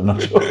Chelsea fans, I'm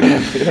not sure.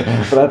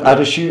 But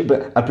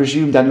I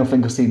presume Daniel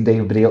Finkelstein and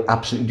David Baddiel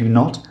absolutely do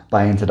not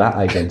buy into that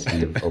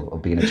identity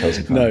of being a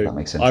Chelsea fan, if that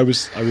makes sense. I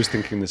was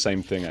thinking the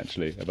same thing,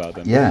 actually, about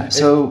them. Yeah,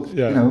 so,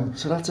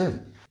 so that's it.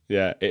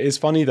 Yeah, it is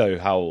funny, though,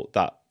 how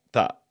that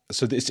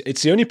so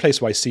it's the only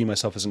place where I see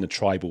myself as in a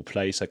tribal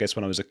place. I guess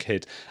when I was a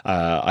kid,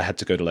 I had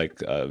to go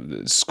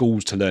to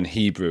schools to learn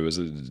Hebrew as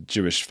a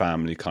Jewish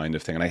family kind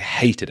of thing, and I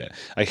hated it.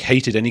 I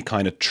hated any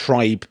kind of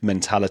tribe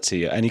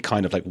mentality, any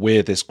kind of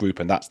we're this group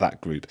and that's that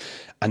group.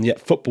 And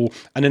yet football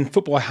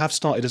I have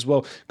started as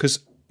well, because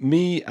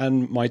me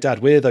and my dad,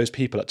 we're those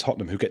people at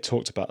Tottenham who get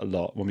talked about a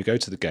lot when we go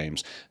to the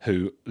games,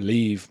 who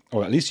leave,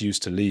 or at least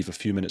used to leave, a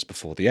few minutes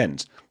before the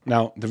end.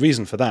 Now, the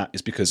reason for that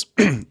is because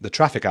the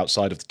traffic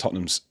outside of the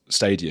Tottenham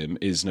stadium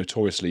is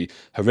notoriously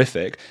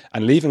horrific,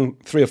 and leaving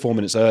 3 or 4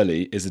 minutes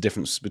early is the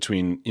difference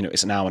between,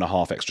 it's an hour and a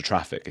half extra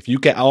traffic. If you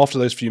get after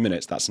those few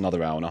minutes, that's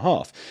another hour and a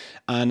half.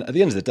 And at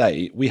the end of the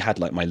day, we had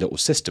my little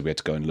sister we had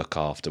to go and look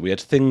after. We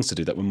had things to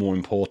do that were more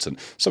important.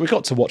 So we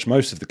got to watch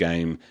most of the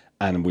game,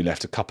 and we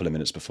left a couple of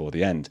minutes before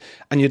the end.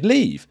 And you'd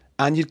leave,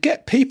 and you'd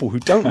get people who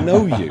don't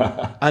know you,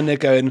 and they're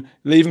going,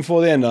 "Leaving before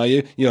the end, are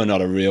you? You're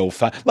not a real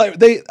fan."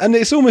 And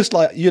it's almost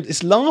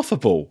it's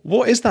laughable.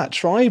 What is that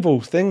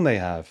tribal thing they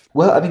have?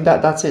 Well, I mean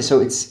that's it. So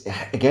it's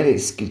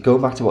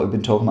going back to what we've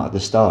been talking about at the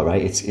start,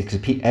 right? It's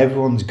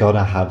everyone's got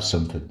to have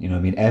something.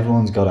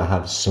 Everyone's got to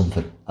have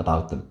something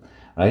about them,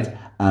 right?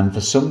 And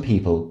for some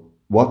people,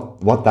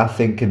 what that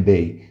thing can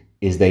be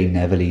is they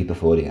never leave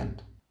before the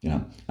end,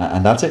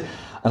 and that's it.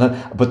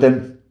 But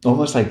then,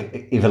 almost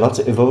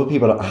if other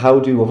people, how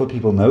do other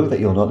people know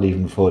that you're not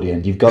leaving before the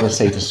end? You've got to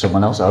say to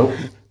someone else,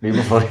 leave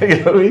before the end.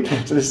 You know what I mean?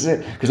 So this is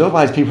it, because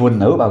otherwise people wouldn't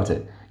know about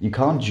it. You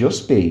can't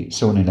just be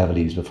someone who never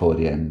leaves before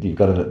the end. You've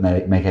got to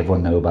make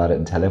everyone know about it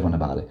and tell everyone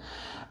about it.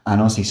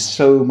 And honestly,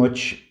 so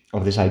much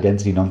of this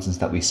identity nonsense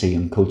that we see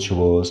in culture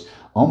wars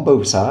on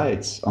both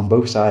sides,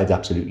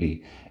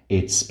 absolutely.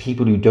 It's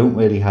people who don't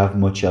really have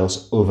much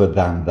else other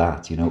than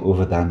that,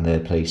 other than their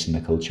place in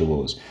the culture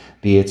wars.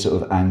 Be it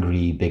sort of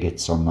angry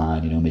bigots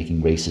online,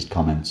 making racist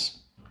comments,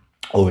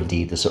 or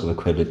indeed the sort of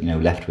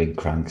equivalent, left-wing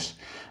cranks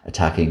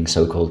attacking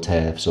so-called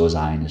TERFs or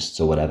Zionists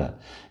or whatever.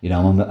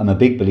 I'm a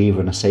big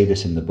believer, and I say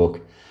this in the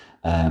book,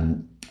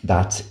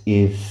 that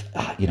if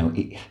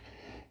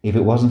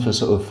it wasn't for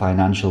sort of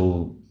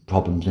financial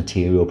problems,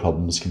 material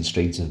problems,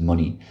 constraints of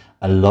money,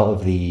 a lot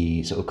of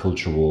the sort of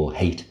cultural war,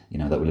 hate,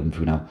 that we're living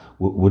through now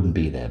wouldn't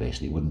be there,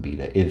 basically, wouldn't be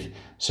there. If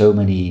so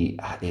many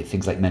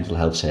things like mental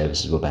health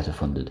services were better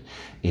funded,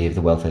 if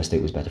the welfare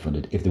state was better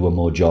funded, if there were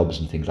more jobs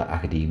and things like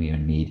academia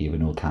and media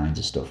and all kinds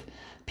of stuff,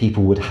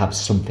 people would have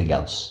something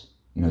else.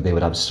 They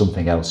would have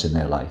something else in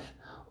their life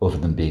other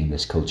than being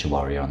this culture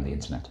warrior on the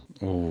internet.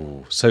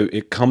 Oh, so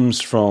it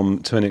comes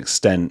from, to an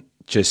extent,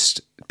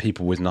 just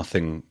people with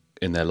nothing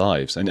in their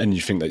lives, and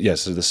you think that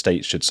so the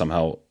state should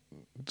somehow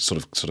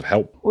sort of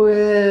help.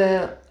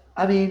 Well,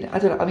 I mean, I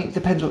don't know. I mean, it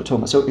depends what we're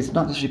talking about. So it's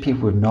not necessarily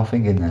people with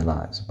nothing in their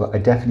lives, but I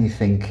definitely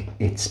think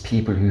it's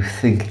people who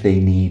think they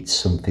need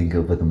something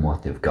other than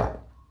what they've got,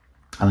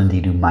 and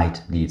indeed who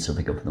might need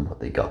something other than what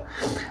they got.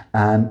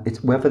 And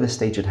it's whether the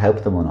state should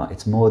help them or not.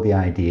 It's more the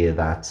idea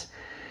that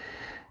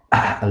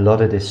a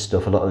lot of this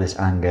stuff, a lot of this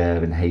anger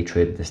and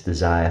hatred, this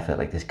desire for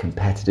like this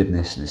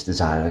competitiveness and this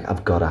desire, like,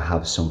 I've got to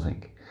have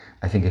something.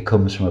 I think it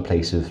comes from a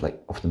place of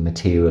like often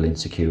material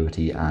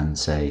insecurity and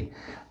a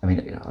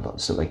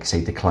lot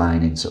of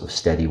decline in sort of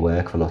steady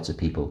work for lots of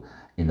people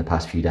in the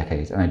past few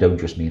decades. And I don't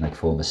just mean like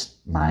former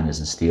miners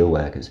and steel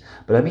workers,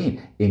 but I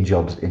mean in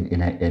jobs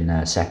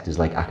in sectors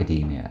like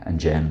academia and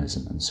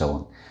journalism and so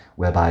on,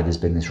 whereby there's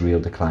been this real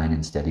decline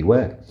in steady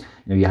work.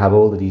 You have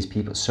all of these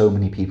people, so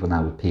many people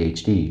now with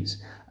PhDs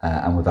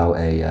and without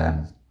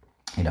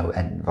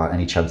without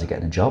any chance of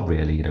getting a job,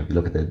 really. If you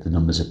look at the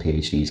numbers of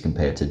PhDs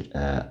compared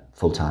to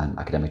full-time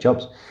academic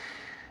jobs.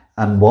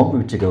 And one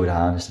route to go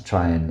down is to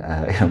try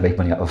and make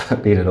money out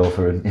of being an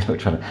author and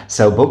trying to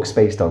sell books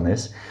based on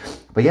this.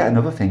 But yeah,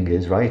 another thing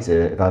is, right,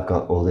 if I've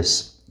got all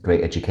this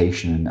great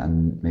education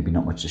and maybe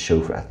not much to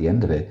show for it at the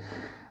end of it,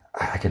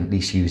 I can at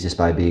least use this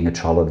by being a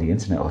troll on the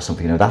internet or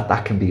something.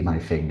 That can be my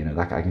thing.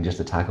 That I can just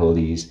attack all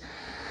these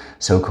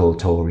so-called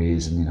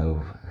Tories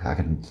and I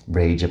can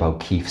rage about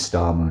Keith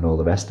Starmer and all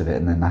the rest of it,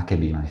 and then that can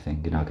be my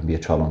thing. I can be a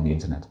troll on the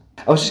internet.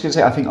 I was just going to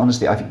say, I think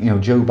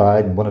Joe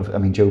Biden,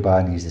 Joe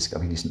Biden, he's this,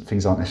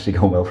 things aren't necessarily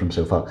going well for him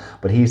so far,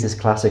 but he's this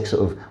classic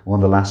sort of one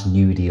of the last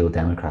New Deal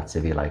Democrats,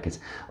 if you like. It's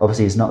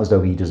not as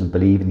though he doesn't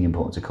believe in the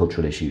importance of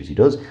cultural issues, he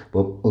does,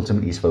 but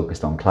ultimately he's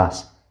focused on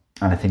class.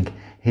 And I think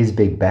his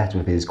big bet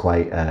with his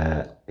quite,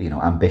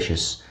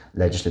 ambitious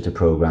legislative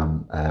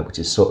programme, which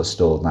is sort of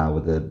stalled now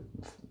with the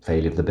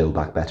failure of the Build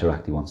Back Better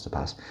Act he wants to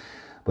pass.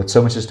 But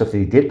so much of the stuff that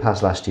he did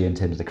pass last year in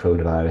terms of the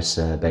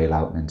coronavirus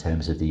bailout and in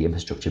terms of the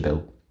infrastructure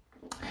bill,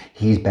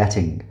 he's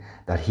betting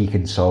that he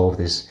can solve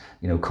this,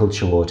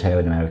 culture war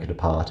tearing America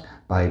apart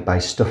by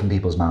stuffing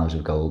people's mouths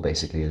with gold,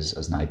 basically,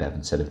 as Nye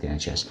Bevan said of the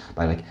NHS,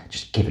 by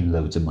just giving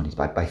loads of money,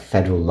 by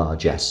federal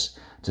largesse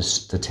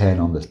to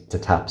turn on the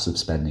taps of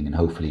spending and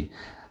hopefully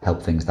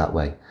help things that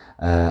way.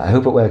 I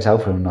hope it works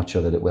out for him. I'm not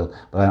sure that it will,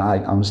 but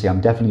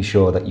I'm definitely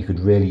sure that you could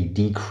really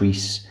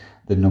decrease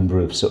the number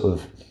of sort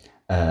of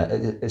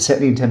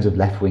certainly in terms of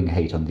left-wing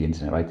hate on the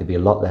internet, right? There'd be a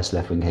lot less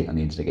left-wing hate on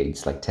the internet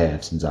against like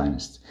TERFs and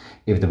Zionists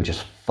if there were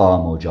just far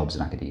more jobs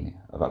in academia.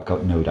 I've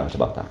got no doubt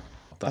about that.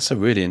 That's a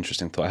really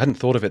interesting thought. I hadn't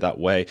thought of it that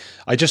way.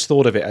 I just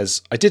thought of it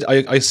as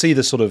I see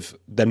the sort of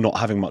them not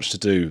having much to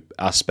do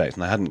aspect,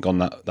 and I hadn't gone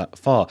that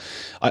far.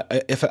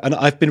 And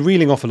I've been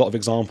reeling off a lot of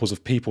examples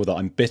of people that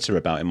I'm bitter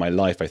about in my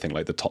life, I think,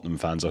 like the Tottenham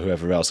fans or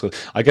whoever else. So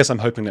I guess I'm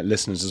hoping that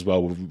listeners as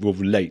well will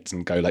relate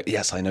and go like,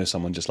 yes, I know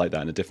someone just like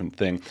that in a different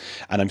thing.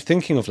 And I'm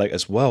thinking of like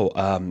as well,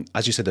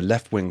 as you said, the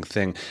left-wing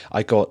thing.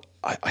 I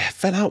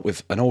fell out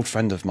with an old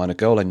friend of mine, a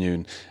girl I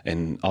knew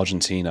in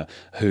Argentina,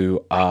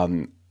 who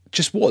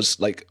just was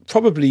like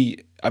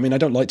probably. I mean, I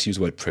don't like to use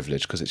the word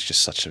privilege because it's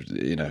just such a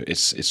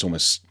it's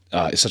almost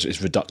it's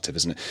reductive,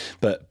 isn't it?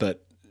 But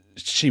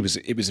it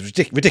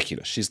was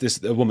ridiculous.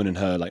 She's a woman in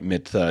her like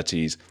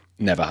mid-30s,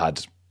 never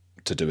had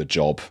to do a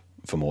job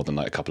for more than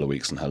like a couple of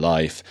weeks in her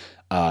life.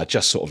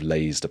 Just sort of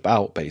lazed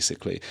about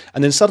basically,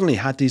 and then suddenly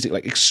had these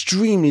like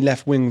extremely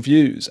left-wing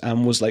views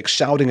and was like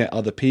shouting at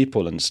other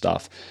people and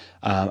stuff.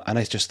 And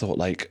I just thought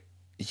like,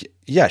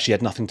 yeah, she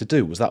had nothing to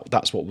do.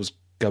 That's what was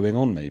going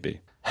on?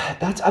 Maybe.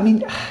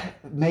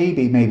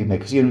 Maybe,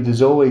 because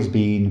there's always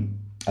been,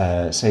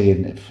 say,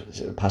 in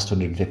the past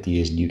 150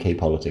 years in UK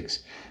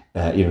politics,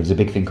 there's a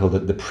big thing called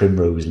the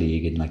Primrose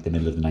League in like the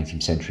middle of the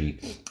 19th century,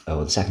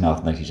 or the second half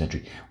of the 19th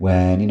century,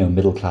 when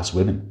middle class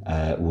women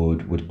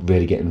would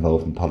really get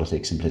involved in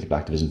politics and political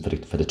activism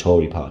for the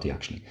Tory party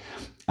actually,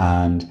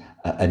 and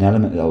an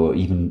element, or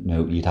even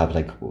you'd have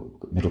like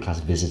middle class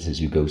visitors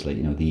who go to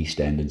like the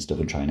East End and stuff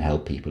and try and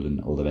help people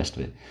and all the rest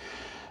of it.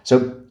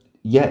 So.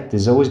 Yeah,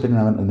 there's always been an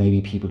element of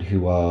maybe people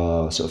who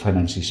are sort of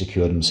financially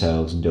secure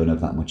themselves and don't have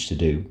that much to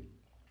do,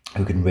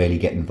 who can really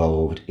get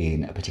involved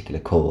in a particular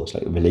cause,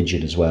 like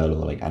religion as well,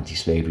 or like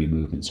anti-slavery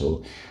movements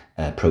or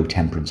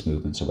pro-temperance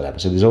movements or whatever.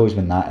 So there's always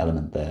been that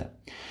element there.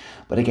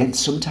 But again,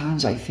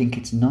 sometimes I think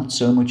it's not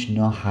so much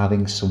not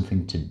having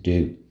something to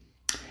do,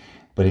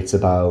 but it's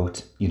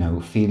about,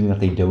 feeling that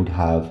they don't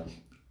have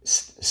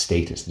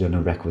status, they don't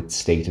have requisite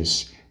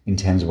status in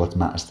terms of what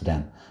matters to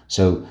them.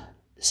 So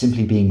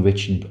simply being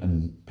rich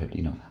and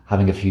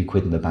having a few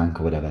quid in the bank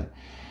or whatever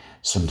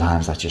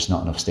sometimes that's just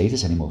not enough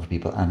status anymore for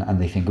people,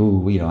 and they think,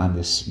 oh, I'm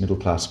this middle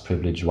class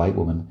privileged white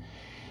woman.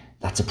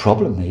 That's a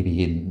problem,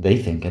 maybe, they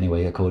think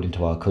anyway, according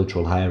to our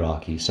cultural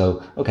hierarchy.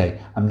 So, okay,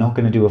 I'm not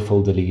going to do a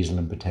full Deliesel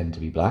and pretend to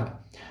be black.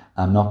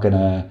 I'm not going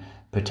to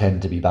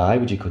pretend to be bi,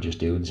 which you could just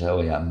do and say,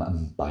 oh yeah,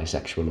 I'm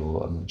bisexual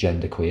or I'm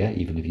genderqueer,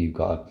 even if you've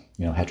got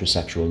a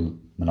heterosexual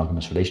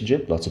monogamous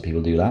relationship. Lots of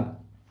people do that.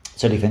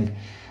 So do you think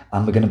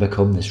I'm going to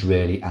become this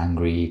really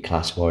angry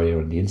class warrior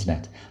on the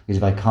internet? Because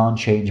if I can't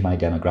change my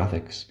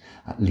demographics,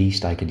 at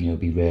least I can,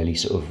 be really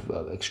sort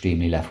of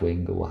extremely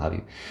left-wing or what have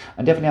you.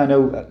 And definitely I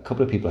know a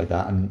couple of people like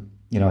that, and,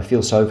 I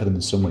feel sorry for them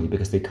in some way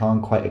because they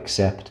can't quite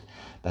accept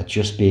that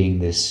just being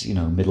this,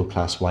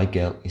 middle-class white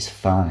girl is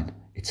fine.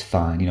 It's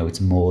fine, it's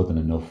more than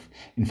enough.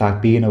 In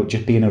fact,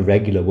 just being a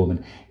regular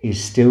woman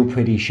is still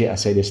pretty shit. I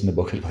say this in the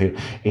book as well.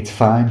 It's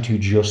fine to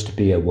just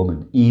be a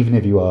woman, even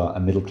if you are a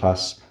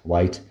middle-class,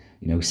 white,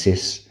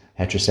 cis,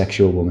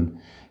 heterosexual woman.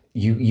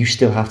 You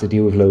still have to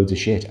deal with loads of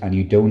shit, and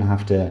you don't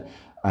have to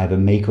either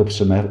make up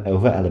some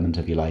other element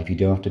of your life. You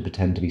don't have to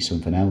pretend to be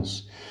something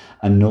else.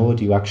 And nor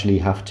do you actually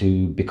have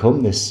to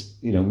become this,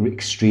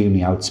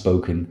 extremely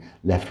outspoken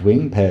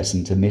left-wing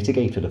person to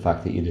mitigate for the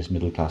fact that you're this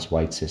middle-class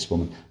white cis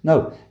woman.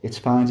 No, it's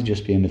fine to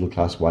just be a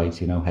middle-class white,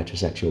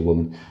 heterosexual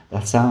woman.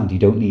 That's sound. You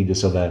don't need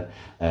this other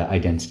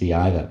identity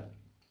either,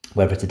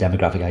 whether it's a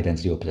demographic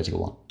identity or a political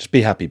one. Just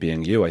be happy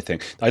being you, I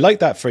think. I like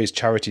that phrase,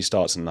 charity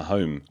starts in the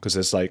home, because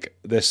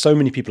there's so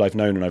many people I've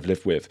known and I've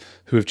lived with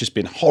who have just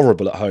been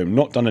horrible at home,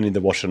 not done any of the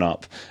washing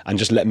up, and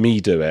just let me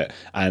do it,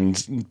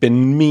 and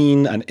been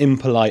mean and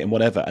impolite and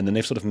whatever, and then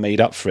they've sort of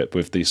made up for it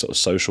with these sort of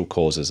social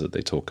causes that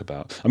they talk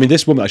about. I mean,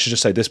 this woman, I should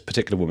just say, this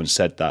particular woman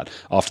said that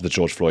after the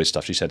George Floyd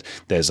stuff. She said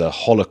there's a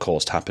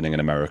Holocaust happening in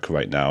America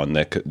right now, and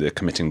they're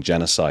committing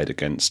genocide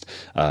against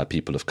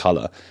people of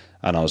colour.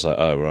 And I was like,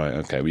 oh, right,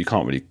 okay, well, you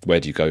can't really, where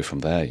do you go from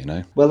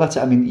there, Well, that's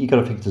it. I mean, you got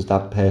to think, does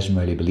that person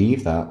really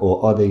believe that?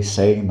 Or are they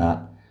saying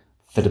that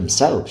for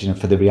themselves,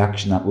 for the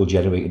reaction that will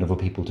generate in other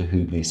people to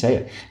whom they say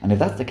it? And if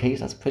that's the case,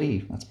 that's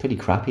pretty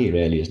crappy,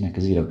 really, isn't it?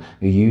 Because, you're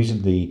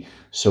using the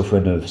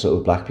suffering of sort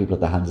of black people at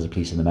the hands of the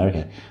police in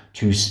America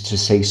to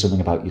say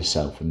something about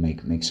yourself and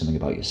make something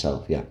about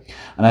yourself, yeah.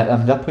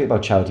 And that point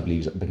about charity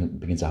beliefs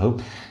begins, I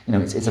hope,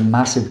 it's a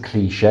massive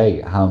cliche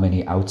how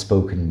many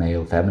outspoken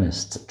male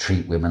feminists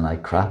treat women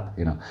like crap,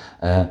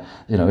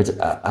 it's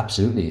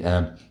absolutely.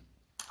 I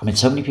mean,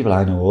 so many people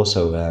I know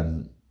also,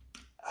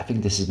 I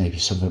think this is maybe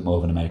something more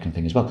of an American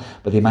thing as well,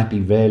 but they might be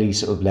really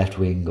sort of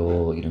left-wing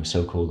or,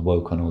 so-called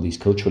woke on all these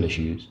cultural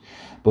issues,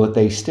 but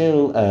they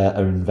still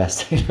are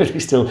investing, they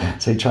still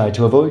say try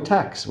to avoid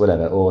tax,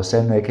 whatever, or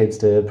send their kids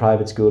to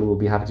private school and will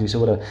be happy to do so,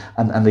 whatever,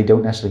 and they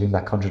don't necessarily think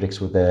that contradicts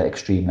with their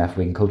extreme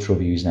left-wing cultural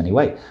views in any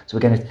way. So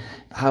again,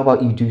 how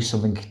about you do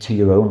something to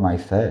your own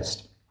life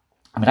first?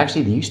 I mean,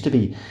 actually, there used to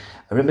be,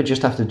 I remember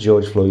just after the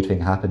George Floyd thing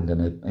happened,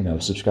 and I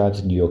subscribed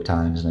to the New York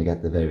Times and I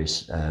get the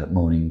various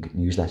morning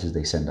newsletters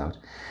they send out.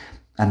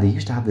 And they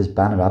used to have this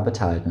banner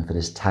advertisement for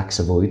this tax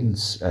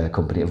avoidance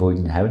company,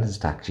 avoiding inheritance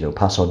tax,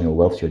 pass on your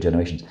wealth to your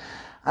generations.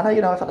 And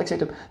I felt like saying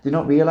to them, do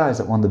not realise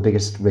that one of the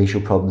biggest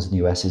racial problems in the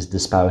US is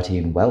disparity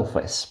in wealth,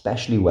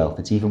 especially wealth.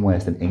 It's even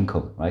worse than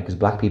income, right? Because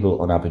black people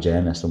on average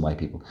earn less than white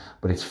people,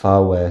 but it's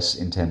far worse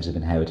in terms of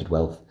inherited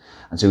wealth.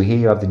 And so here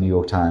you have the New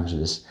York Times with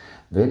this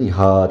really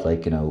hard,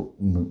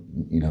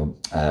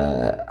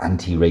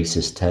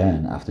 anti-racist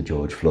turn after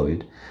George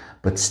Floyd,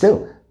 but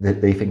still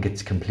they think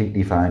it's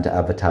completely fine to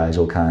advertise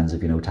all kinds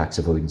of tax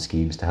avoidance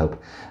schemes to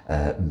help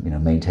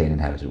maintain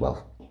inherited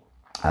wealth.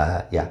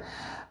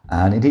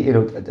 And indeed,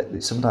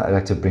 something I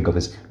like to bring up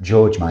is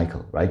George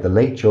Michael, right? The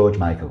late George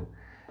Michael.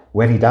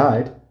 When he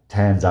died,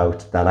 turns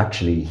out that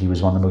actually he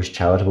was one of the most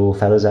charitable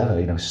fellas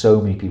ever.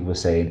 So many people were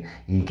saying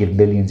he'd give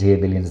millions here,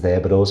 millions there,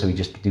 but also he'd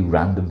just do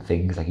random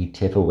things, like he'd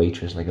tip a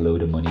waitress like a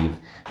load of money,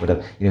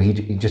 whatever.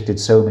 He just did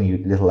so many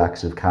little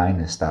acts of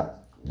kindness that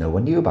no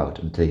one knew about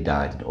until he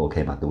died and it all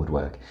came out the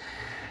woodwork.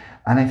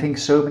 And I think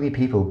so many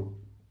people,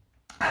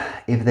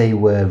 if they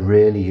were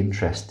really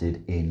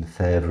interested in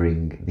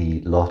furthering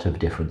the lot of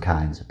different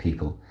kinds of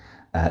people,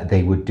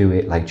 they would do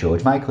it like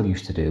George Michael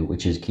used to do,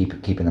 which is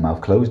keeping their mouth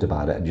closed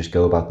about it and just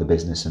go about the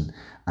business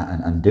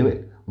and do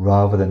it.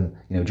 Rather than,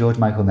 George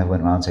Michael never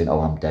went around saying, oh,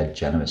 I'm dead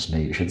generous,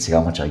 you should see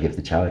how much I give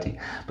to charity.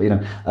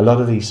 But, a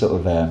lot of these sort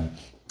of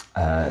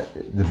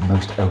the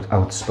most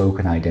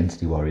outspoken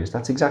identity warriors,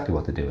 that's exactly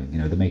what they're doing.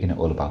 They're making it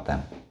all about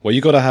them. Well,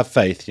 you got to have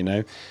faith,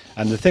 and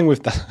the thing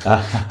with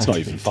that, it's not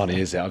even funny,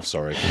 is it? I'm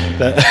sorry.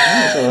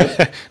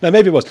 No,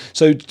 maybe it was.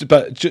 So,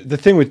 but the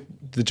thing with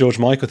the George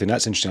Michael thing,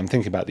 that's interesting. I'm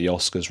thinking about the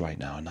Oscars right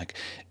now, and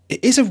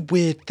it is a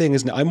weird thing,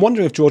 isn't it? I'm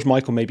wondering if George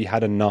Michael maybe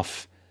had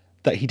enough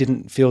that he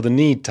didn't feel the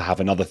need to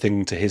have another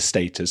thing to his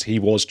status. He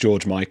was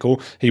George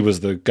Michael. He was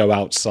the go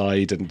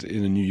outside and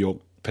in a New York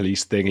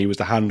police thing. He was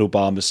the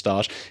handlebar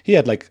moustache. He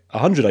had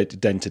 100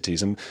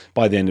 identities, and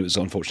by the end it was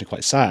unfortunately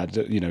quite sad.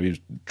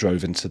 He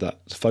drove into that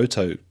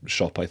photo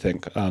shop, I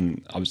think. I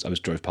was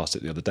drove past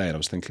it the other day and I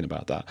was thinking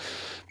about that.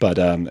 But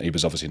he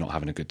was obviously not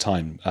having a good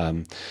time.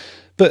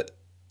 But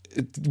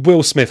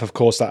Will Smith, of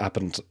course, that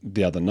happened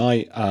the other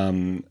night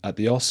at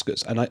the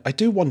Oscars. And I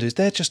do wonder, is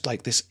there just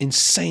like this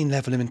insane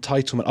level of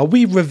entitlement? Are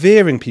we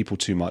revering people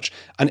too much?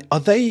 And are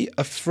they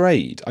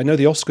afraid? I know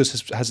the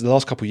Oscars has the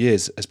last couple of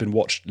years has been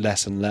watched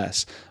less and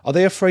less. Are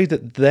they afraid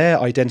that their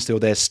identity or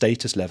their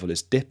status level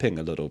is dipping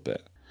a little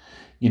bit?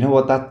 You know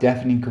what, that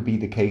definitely could be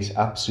the case,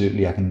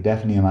 absolutely. I can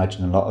definitely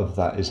imagine a lot of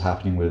that is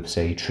happening with,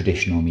 say,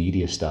 traditional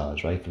media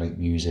stars, right, for like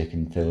music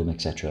and film,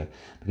 etc.,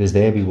 because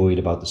they'll be worried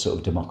about the sort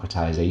of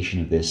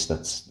democratization of this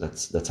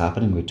that's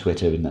happening with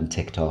Twitter and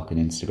TikTok and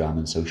Instagram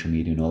and social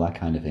media and all that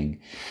kind of thing.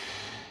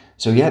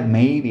 So yeah,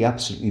 maybe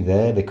absolutely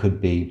there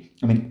could be.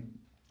 I mean,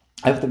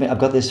 I've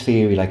got this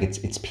theory, like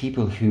it's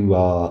people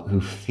who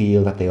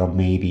feel that they are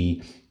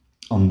maybe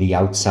on the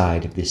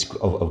outside of this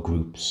of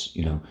groups,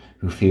 you know,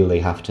 who feel they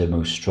have to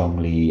most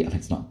strongly, I mean,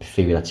 it's not a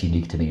theory that's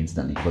unique to me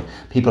incidentally, but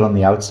people on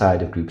the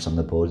outside of groups, on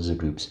the borders of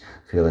groups,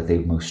 feel that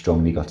they've most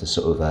strongly got to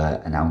sort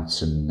of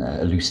announce and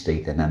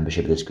elucidate their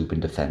membership of this group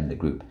and defend the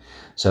group.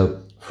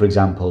 So, for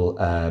example,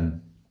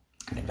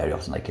 I mean, very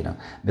often, like, you know,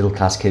 middle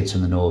class kids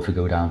from the north who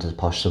go down to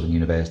posh southern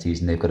universities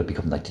and they've got to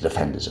become like the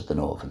defenders of the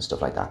north and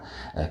stuff like that,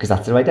 because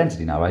that's their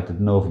identity now, right? The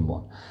northern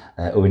one.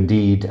 Or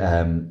indeed, you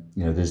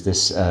know, there's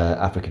this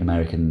African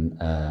American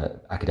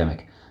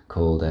academic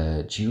called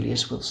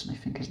Julius Wilson, I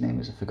think his name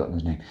is. I've forgotten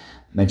his name.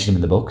 Mention him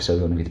in the book, so you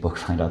want to read the book,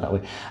 find out that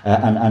way.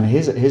 And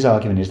his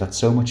argument is that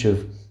so much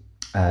of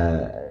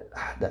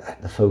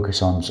the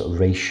focus on sort of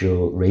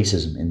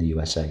racism in the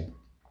USA,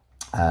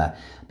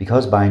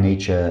 because by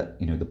nature,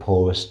 you know, the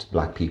poorest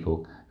black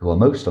people, who are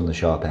most on the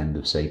sharp end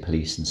of, say,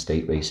 police and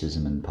state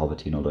racism and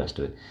poverty and all the rest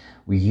of it,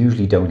 we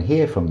usually don't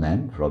hear from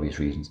them for obvious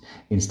reasons.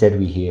 Instead,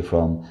 we hear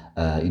from,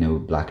 you know,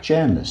 black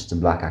journalists and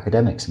black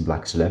academics and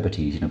black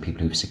celebrities, you know,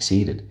 people who've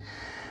succeeded.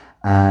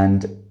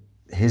 And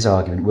his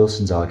argument,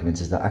 Wilson's argument,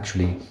 is that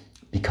actually,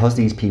 because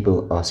these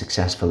people are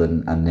successful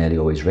and nearly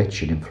always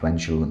rich and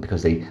influential, and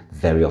because they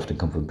very often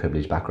come from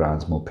privileged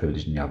backgrounds, more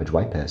privileged than the average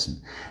white person,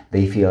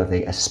 they feel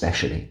they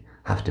especially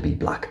have to be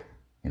black,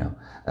 you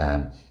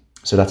know.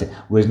 So that's it.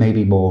 Whereas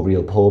maybe more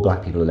real poor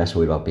black people are less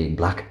worried about being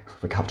black,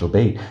 for capital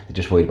B. They're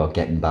just worried about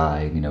getting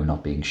by, you know,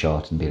 not being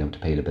shot and being able to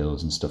pay the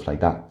bills and stuff like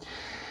that.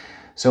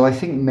 So I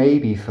think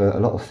maybe for a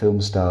lot of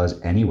film stars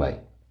anyway,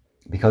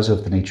 because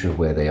of the nature of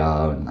where they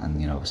are and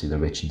you know, obviously they're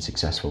rich and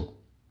successful,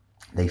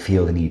 they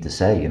feel the need to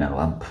say, you know,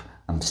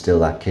 I'm still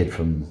that kid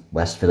from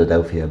West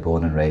Philadelphia,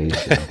 born and raised,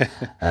 you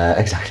know.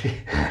 Exactly.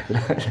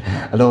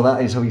 And all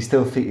that. And so he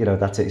still feel, you know,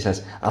 that's it. He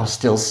says, I'll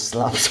still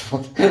slap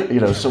someone, you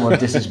know, someone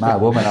disses my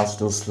woman, I'll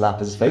still slap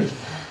his face.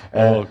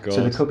 Oh God.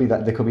 So there could be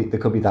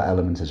that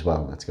element as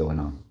well that's going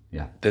on.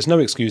 Yeah. There's no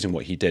excusing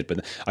what he did,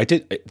 but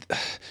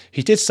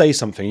he did say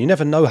something. You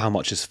never know how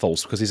much is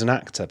false because he's an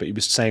actor, but he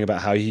was saying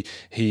about how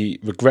he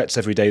regrets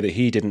every day that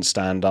he didn't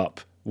stand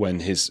up when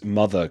his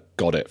mother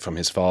got it from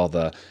his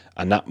father,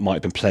 and that might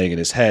have been playing in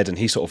his head, and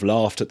he sort of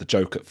laughed at the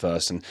joke at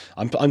first, and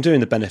I'm doing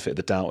the benefit of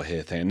the doubt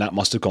here thing, and that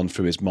must have gone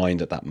through his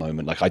mind at that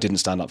moment, like, I didn't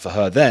stand up for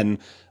her then,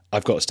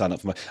 I've got to stand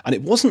up for my... And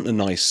it wasn't a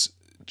nice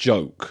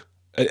joke.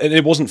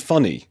 It wasn't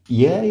funny.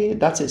 Yeah,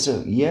 that's it.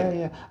 So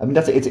yeah. I mean,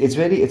 that's it.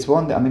 It's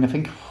one. I mean, I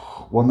think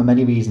one of the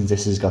many reasons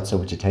this has got so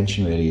much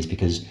attention really is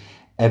because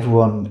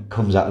everyone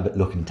comes out of it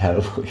looking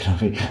terrible. You know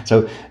what I mean?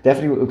 So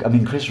definitely, I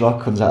mean, Chris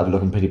Rock comes out of it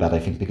looking pretty bad, I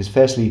think, because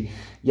firstly,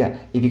 yeah,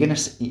 if you're gonna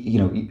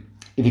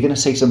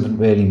say something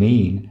really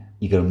mean,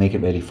 you got to make it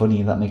really funny,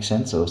 if that makes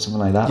sense, or something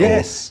like that.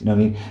 Yes. Or, you know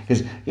what I mean?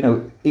 Because, you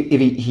know, if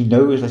he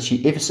knows that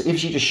if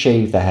she just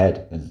shaved the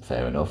head, then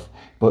fair enough.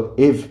 But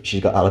if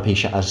she's got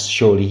alopecia, as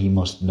surely he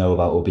must know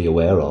about or be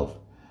aware of,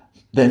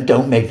 then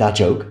don't make that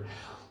joke.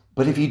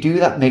 But if you do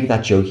make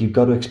that joke, you've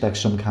got to expect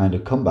some kind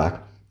of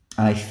comeback.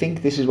 And I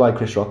think this is why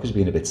Chris Rock was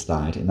being a bit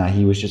snide, in that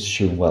he was just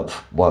assuming, well,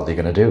 what are they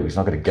going to do? He's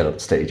not going to get up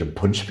stage and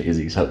punch me, is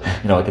he? So,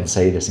 you know, I can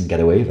say this and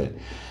get away with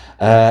it.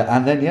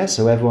 And then, yeah,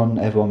 so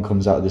everyone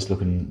comes out of this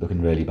looking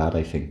really bad,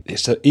 I think.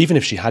 So even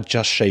if she had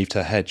just shaved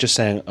her head, just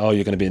saying, oh,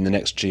 you're going to be in the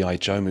next G.I.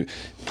 Joe movie,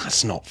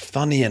 that's not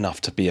funny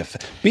enough to be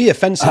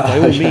offensive by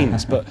all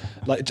means. But,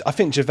 like, I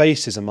think Gervais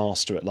is a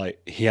master at,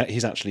 like,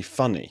 he's actually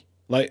funny.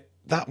 Like,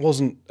 that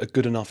wasn't a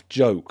good enough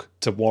joke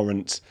to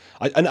warrant...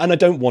 And I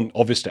don't want,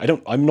 obviously,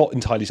 I'm not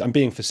entirely... I'm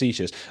being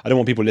facetious. I don't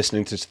want people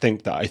listening to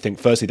think that I think,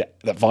 firstly,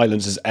 that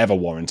violence is ever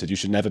warranted. You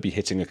should never be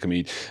hitting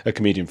a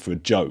comedian for a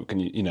joke.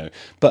 And, you know,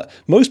 but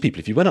most people,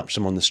 if you went up to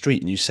someone on the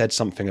street and you said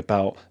something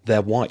about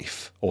their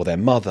wife or their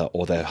mother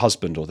or their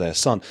husband or their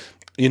son...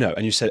 You know,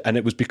 and you said, and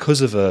it was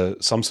because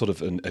of some sort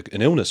of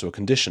an illness or a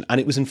condition, and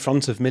it was in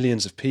front of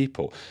millions of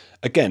people.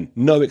 Again,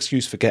 no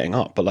excuse for getting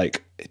up, but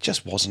like, it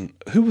just wasn't.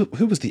 Who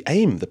was the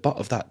aim, the butt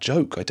of that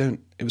joke?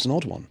 It was an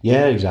odd one.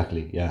 Yeah,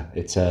 exactly. Yeah,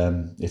 it's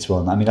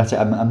one. I mean, that's it.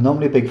 I'm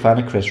normally a big fan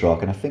of Chris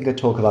Rock, and I think I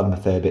talk about him a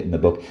fair bit in the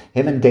book.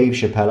 Him and Dave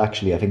Chappelle,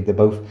 actually, I think they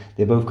both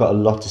got a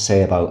lot to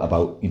say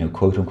about you know,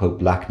 quote unquote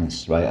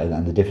blackness, right,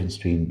 and the difference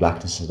between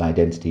blackness as an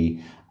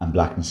identity and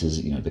blackness as,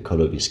 you know, the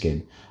color of your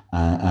skin.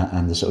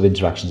 And the sort of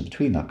interactions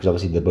between that, because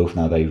obviously they're both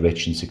now very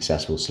rich and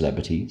successful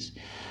celebrities,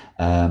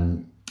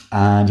 and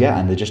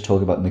they just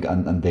talk about,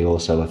 and they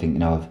also, I think, you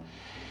know,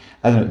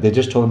 I don't know, they're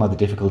just talking about the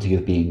difficulty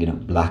of being,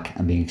 black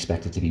and being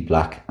expected to be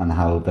black, and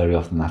how very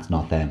often that's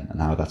not them,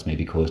 and how that's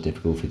maybe caused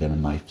difficulty for them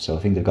in life. So I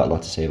think they've got a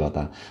lot to say about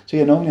that. So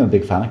yeah, normally I'm a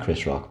big fan of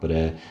Chris Rock, but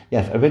a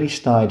really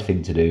snide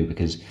thing to do,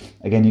 because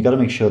again, you've got to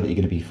make sure that you're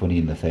going to be funny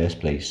in the first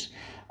place.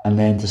 And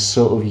then to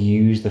sort of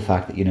use the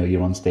fact that,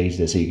 you're on stage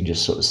there so you can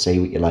just sort of say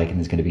what you like and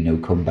there's going to be no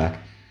comeback.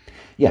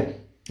 Yeah,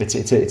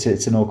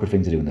 it's an awkward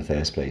thing to do in the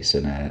first place.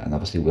 And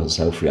obviously Will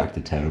Self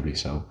reacted terribly.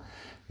 So,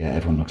 yeah,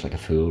 everyone looks like a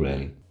fool,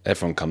 really.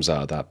 Everyone comes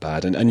out of that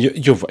bad. And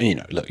you're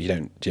look,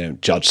 you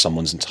don't judge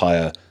someone's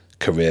entire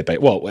career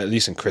well, at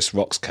least in Chris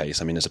Rock's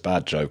case, I mean, it's a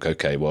bad joke.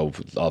 Okay, well,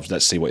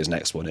 let's see what his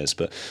next one is.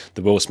 But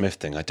the Will Smith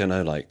thing, I don't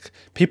know. Like,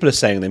 people are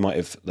saying they might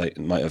have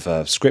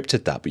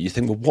scripted that, but you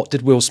think, well, what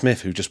did Will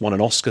Smith, who just won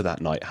an Oscar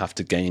that night, have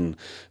to gain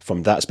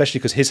from that? Especially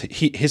because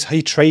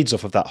he trades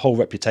off of that whole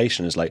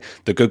reputation as like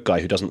the good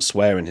guy who doesn't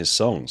swear in his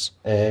songs.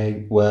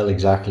 Well,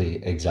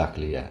 exactly,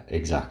 yeah,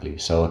 exactly.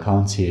 So I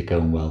can't see it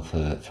going well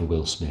for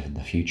Will Smith in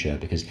the future,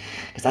 because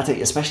that's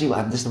it. Especially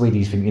this is the way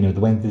these things,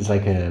 the way there's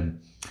like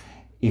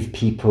if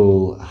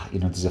people,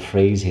 there's a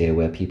phrase here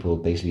where people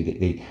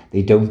basically,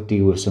 they don't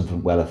deal with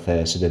something well at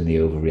first, so then they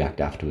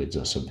overreact afterwards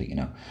or something,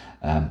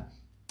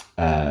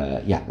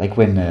 like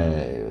when,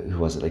 who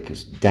was it, like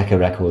Decca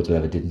Records,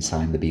 whatever, didn't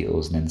sign the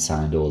Beatles and then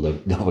signed all the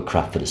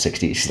crap for the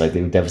 60s, like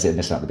they were devastated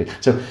this and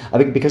that. So I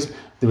think because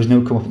there was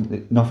no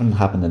nothing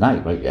happened the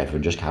night, right,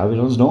 everyone just carried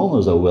on as normal,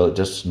 as though Will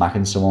just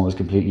smacking someone was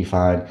completely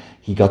fine.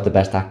 He got the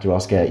Best Actor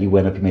Oscar, he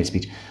went up, he made a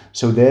speech.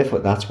 So therefore,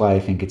 that's why I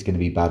think it's going to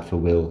be bad for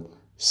Will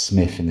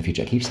Smith in the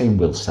future. I keep saying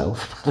Will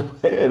Self.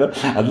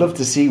 I'd love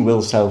to see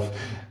Will Self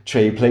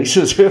trade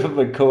places with him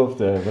and come up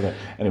there. But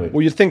anyway.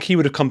 Well, you'd think he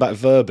would have come back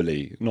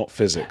verbally, not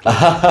physically.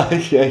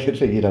 Yeah, you'd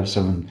think he'd have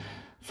something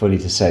funny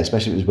to say,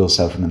 especially if it was Will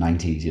Self in the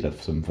 90s. You'd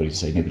have something funny to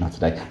say, maybe not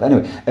today. But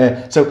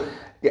anyway, so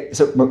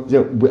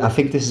I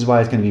think this is why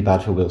it's going to be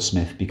bad for Will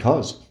Smith,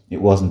 because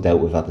it wasn't dealt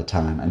with at the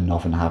time and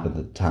nothing happened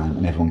at the time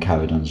and everyone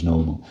carried on as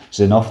normal.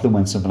 So then often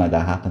when something like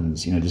that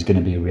happens, there's going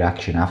to be a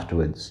reaction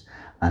afterwards.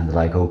 And they're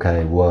like,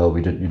 okay, well,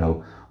 we didn't,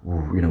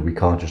 we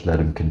can't just let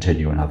him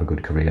continue and have a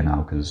good career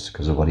now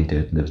because of what he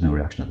did. And there was no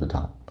reaction at the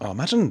time. Oh,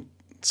 imagine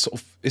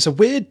it's a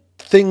weird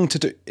thing to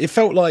do. It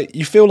felt like,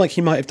 you feel like he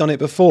might have done it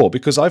before,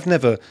 because I've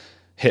never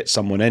hit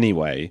someone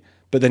anyway,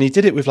 but then he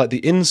did it with like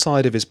the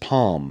inside of his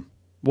palm,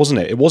 wasn't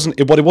it? It wasn't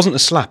a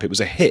slap, it was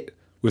a hit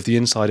with the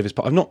inside of his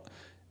palm.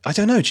 I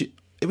don't know.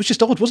 It was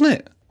just odd, wasn't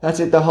it? That's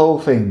it. The whole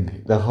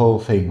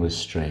thing was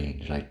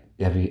strange. Like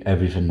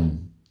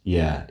everything.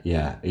 Yeah.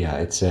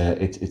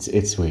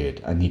 It's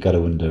weird, and you got to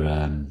wonder,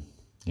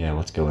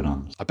 what's going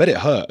on. I bet it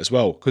hurt as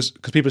well, because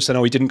people are saying,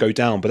 oh, he didn't go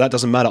down, but that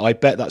doesn't matter. I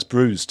bet that's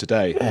bruised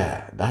today.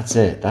 Yeah, that's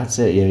it.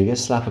 Yeah, you get a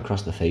slap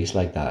across the face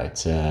like that.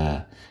 It's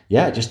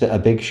just a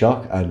big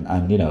shock, and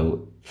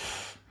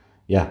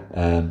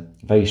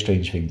very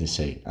strange thing to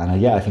say. And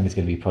I think it's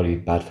going to be probably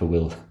bad for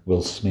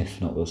Will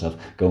Smith, not Will Self,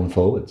 going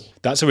forwards.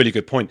 That's a really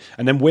good point.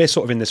 And then we're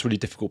sort of in this really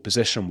difficult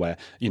position where,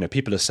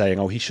 people are saying,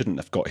 oh, he shouldn't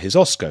have got his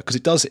Oscar, because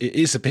it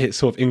is a bit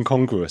sort of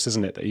incongruous,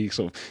 isn't it, that he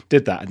sort of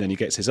did that and then he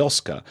gets his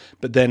Oscar.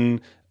 But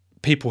then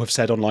people have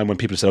said online, when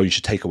people have said, oh, you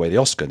should take away the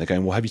Oscar, and they're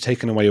going, well, have you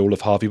taken away all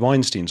of Harvey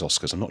Weinstein's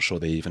Oscars? I'm not sure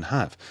they even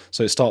have.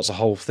 So it starts a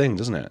whole thing,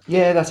 doesn't it?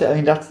 Yeah, that's it. I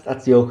mean,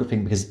 that's the awkward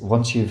thing, because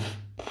once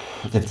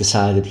they've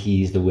decided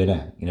he's the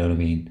winner, you know what I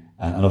mean?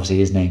 And obviously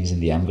his name's in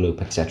the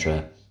envelope,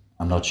 etc.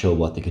 I'm not sure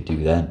what they could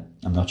do then.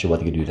 I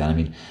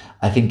mean,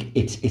 I think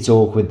it's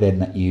awkward then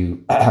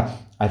that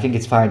I think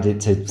it's fine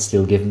to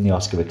still give him the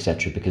Oscar,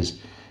 etc. Because,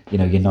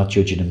 you're not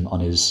judging him on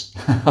his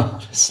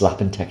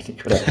slapping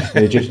technique.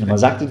 You're judging him on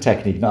his acting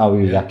technique, not how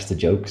he reacts to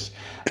jokes.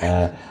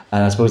 And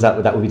I suppose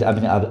that would be, I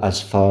mean,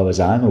 as far as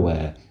I'm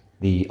aware,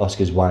 the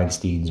Oscars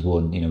Weinstein's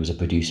won, as a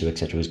producer,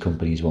 etc. His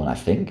company's won. I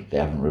think they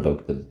haven't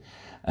revoked them.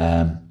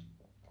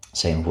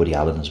 Same with Woody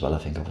Allen as well, I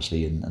think,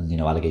 obviously, and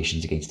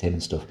allegations against him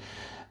and stuff.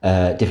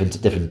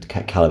 Different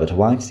caliber to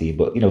Weinstein,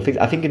 but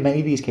I think in many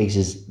of these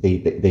cases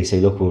they say,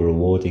 look, we're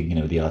rewarding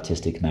the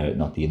artistic merit,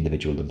 not the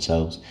individual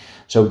themselves.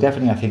 So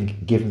definitely, I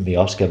think give him the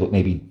Oscar, but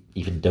maybe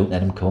even don't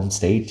let him come on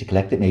stage to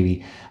collect it.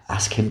 Maybe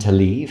ask him to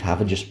leave,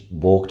 have him just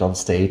walked on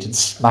stage and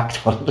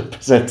smacked one of the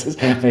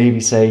presenters. Maybe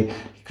say,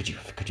 could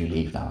you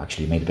leave now?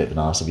 Actually, you made a bit of an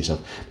arse of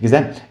yourself. Because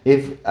then,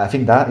 I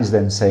think that is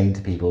then saying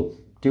to people,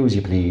 do as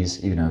you please.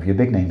 If you're a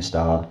big name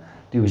star,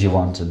 do as you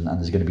want, and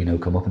there's going to be no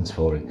comeuppance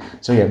for it.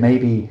 So yeah,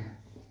 maybe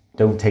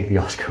don't take the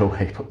Oscar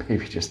away, but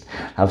maybe just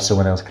have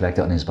someone else collect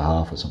it on his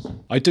behalf or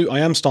something. I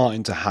am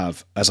starting to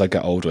have, as I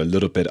get older, a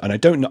little bit, and I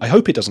don't know, I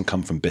hope it doesn't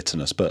come from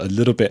bitterness, but a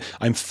little bit,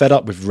 I'm fed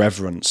up with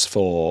reverence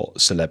for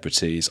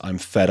celebrities. I'm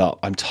fed up.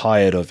 I'm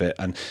tired of it.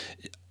 And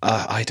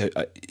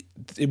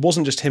it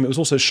wasn't just him, it was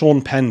also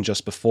Sean Penn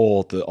just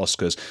before the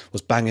Oscars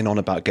was banging on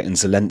about getting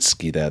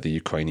Zelensky there, the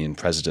Ukrainian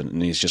president,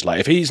 and he's just like,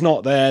 if he's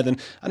not there, then...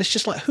 And it's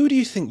just like, who do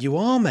you think you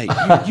are, mate?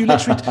 You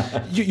literally...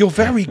 You're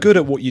very good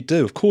at what you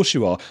do, of course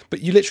you are,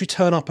 but you literally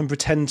turn up and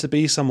pretend to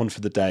be someone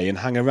for the day and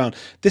hang around.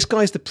 This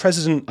guy's the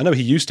president... I know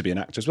he used to be an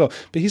actor as well,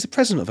 but he's the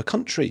president of a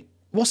country.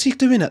 What's he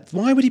doing?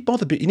 Why would he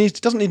bother? He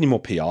doesn't need any more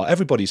PR.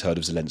 Everybody's heard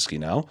of Zelensky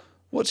now.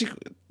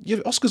 Your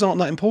Oscars aren't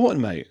that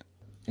important, mate.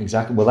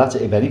 Exactly. Well, that's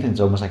it. If anything, it's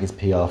almost like it's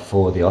PR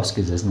for the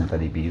Oscars, isn't it?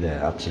 That he'd be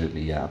there.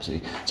 Absolutely, yeah,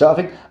 absolutely. So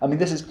I mean,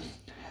 this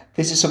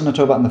is something I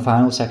talk about in the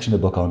final section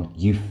of the book on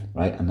youth,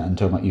 right? And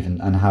talking about youth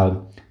and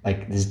how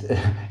like this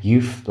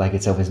youth, like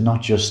itself, is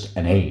not just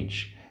an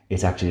age.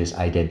 It's actually this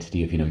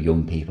identity of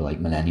young people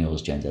like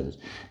millennials, Gen Zers.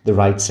 The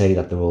right say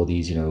that they're all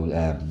these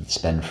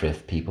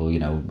spendthrift people,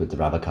 with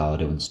the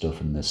avocado and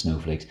stuff and the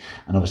snowflakes,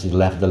 and obviously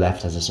the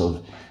left has a sort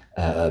of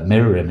a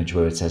mirror image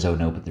where it says, oh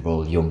no, but they're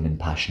all young and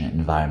passionate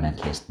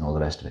environmentalists and all the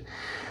rest of it.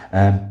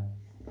 And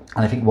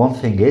I think one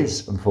thing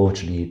is,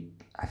 unfortunately,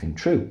 I think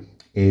true,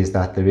 is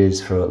that there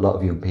is for a lot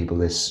of young people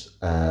this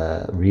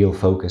real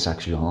focus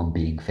actually on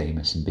being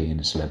famous and being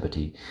a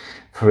celebrity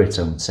for its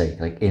own sake,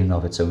 like in and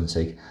of its own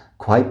sake,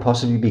 quite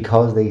possibly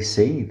because they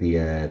see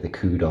the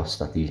kudos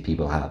that these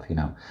people have,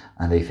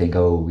 and they think,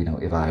 oh,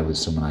 if I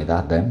was someone like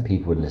that, then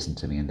people would listen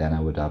to me and then I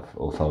would have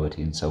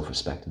authority and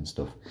self-respect and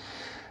stuff.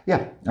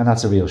 Yeah, and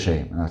that's a real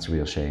shame, and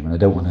I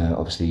don't want to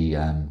obviously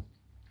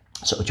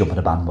sort of jump on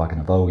a bandwagon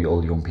of all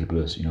young people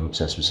are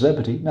obsessed with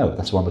celebrity. No,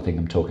 that's one of the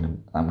things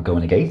I'm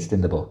going against in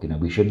the book.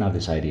 We shouldn't have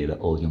this idea that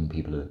all young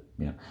people are,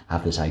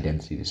 have this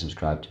identity to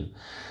subscribe to.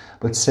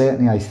 But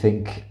certainly, I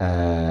think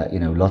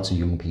lots of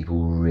young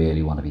people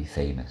really want to be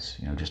famous.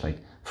 Just like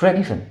for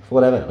anything, for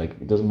whatever. Like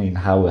it doesn't mean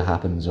how it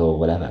happens or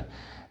whatever,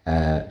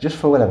 just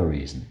for whatever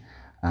reason.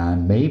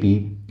 And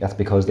maybe that's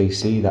because they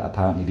see that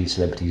apparently these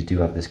celebrities do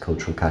have this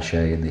cultural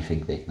cachet and they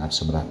think they can have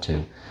some of that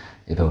too,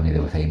 if only they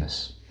were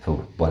famous for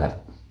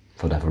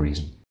whatever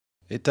reason.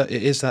 It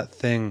is that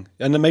thing.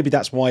 And then maybe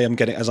that's why I'm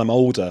getting, as I'm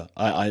older,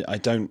 I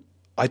don't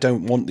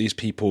want these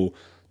people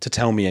to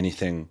tell me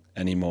anything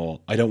anymore.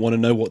 I don't want to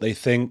know what they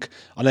think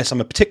unless I'm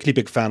a particularly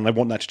big fan. I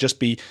want that to just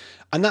be,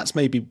 and that's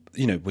maybe,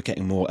 we're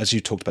getting more, as you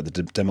talked about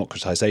the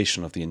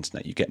democratization of the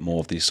internet, you get more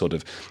of these sort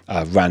of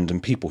random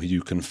people who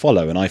you can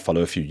follow. And I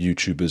follow a few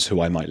YouTubers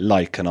who I might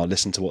like and I'll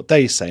listen to what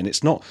they say. And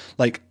it's not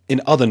like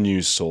in other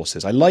news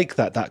sources. I like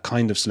that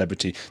kind of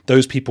celebrity.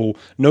 Those people,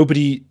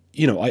 nobody,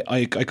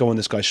 I go on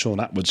this guy Sean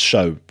Atwood's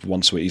show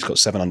once a week. He's got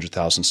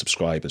 700,000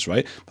 subscribers,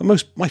 right?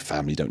 But my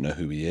family don't know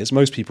who he is.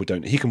 Most people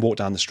don't. He can walk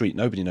down the street,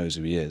 nobody knows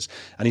who he is.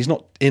 And he's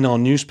not in our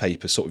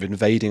newspaper sort of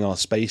invading our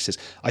spaces.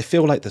 I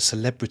feel like the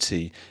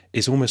celebrity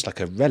is almost like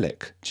a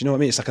relic. Do you know what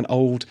I mean? It's like an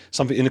old,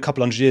 something in a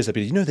couple hundred years, they'd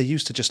be, they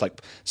used to just like,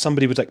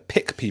 somebody would like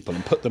pick people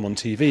and put them on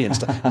TV and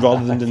stuff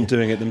rather than them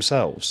doing it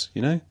themselves,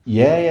 Yeah,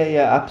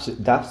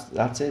 absolutely.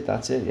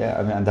 That's it. Yeah,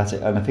 I mean, and that's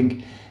it. And I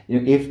think,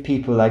 if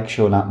people like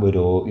Sean Atwood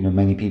or,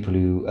 many people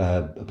who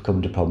have come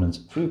into prominence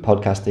through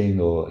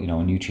podcasting or,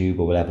 on YouTube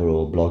or whatever,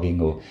 or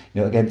blogging or,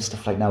 again,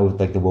 stuff like now with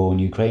like the war in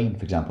Ukraine,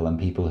 for example, and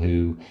people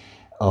who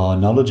are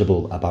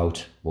knowledgeable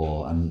about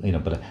war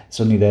and, but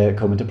suddenly they're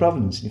coming to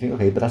prominence and you think,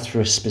 okay, but that's for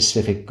a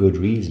specific good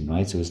reason,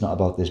 right? So it's not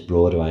about this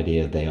broader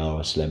idea of they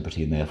are a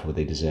celebrity and therefore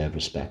they deserve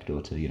respect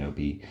or to,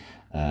 be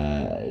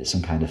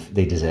some kind of,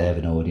 they deserve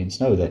an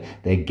audience. No,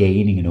 they're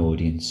gaining an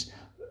audience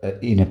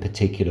in a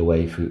particular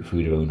way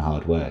through their own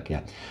hard work.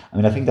 Yeah, I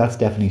mean, I think that's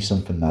definitely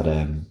something that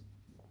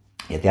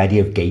the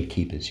idea of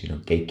gatekeepers,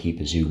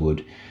 gatekeepers who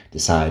would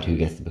decide who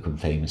gets to become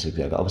famous,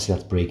 etc. Obviously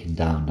that's breaking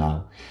down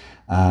now,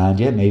 and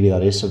yeah, maybe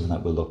that is something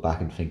that we'll look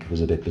back and think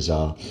was a bit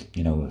bizarre,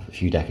 a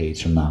few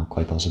decades from now,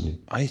 quite possibly.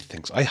 I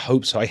think so. I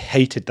hope so. I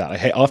hated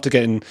that. After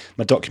getting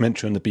my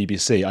documentary on the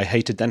BBC, I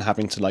hated then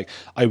having to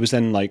I was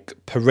then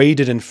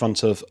paraded in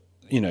front of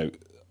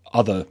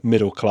other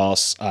middle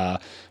class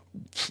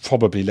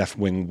probably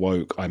left-wing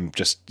woke, I'm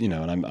just,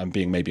 and I'm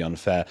being maybe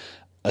unfair,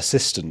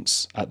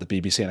 assistants at the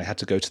BBC, and I had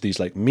to go to these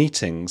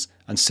meetings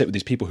and sit with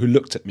these people who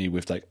looked at me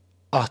with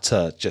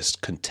utter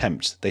just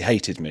contempt. They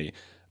hated me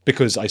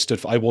because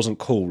I wasn't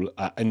cool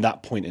in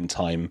that point in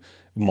time.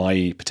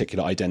 My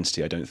particular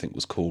identity I don't think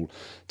was cool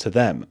to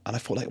them, and I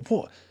thought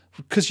what?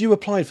 Because you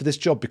applied for this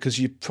job because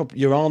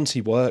your auntie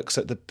works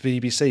at the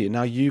BBC and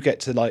now you get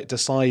to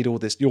decide all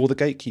this. You're the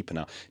gatekeeper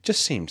now. It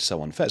just seemed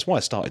so unfair. It's why I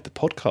started the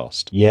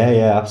podcast. Yeah,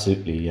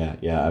 absolutely.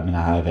 Yeah. I mean,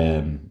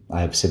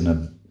 I have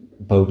similar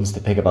bones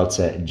to pick about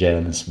certain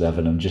journalists, whatever,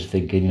 and I'm just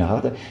thinking,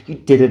 you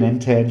did an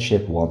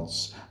internship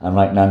once, and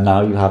right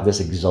now you have this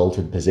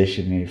exalted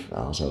position.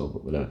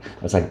 Whatever.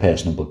 It's like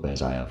personal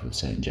bugbears I have with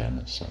certain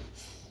journalists. So.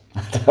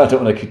 I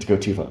don't want to go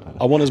too far.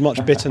 I want as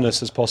much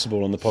bitterness as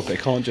possible on the podcast. It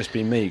can't just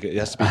be me. It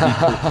has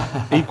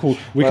to be equal.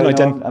 We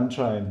can I'm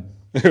trying.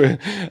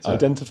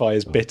 Identify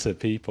as bitter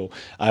people.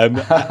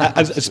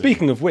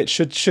 Speaking of which,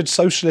 should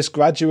socialist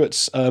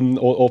graduates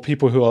or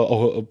people who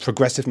are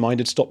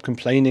progressive-minded stop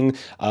complaining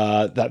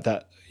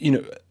that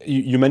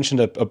you mentioned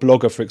a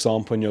blogger, for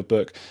example, in your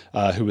book,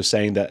 who was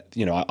saying that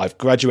I've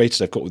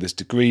graduated, I've got all these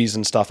degrees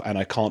and stuff, and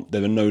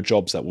there are no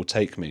jobs that will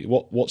take me.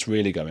 What's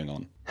really going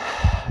on?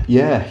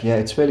 Yeah,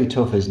 it's really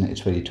tough, isn't it?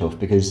 It's really tough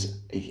because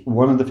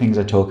one of the things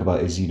I talk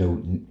about is,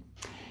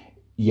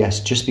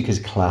 yes, just because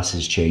class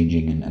is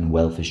changing and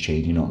wealth is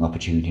changing, and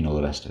opportunity and all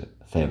the rest of it,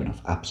 fair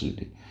enough,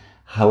 absolutely.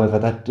 However,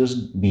 that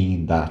doesn't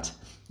mean that,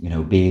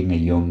 being a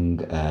young,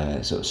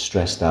 sort of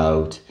stressed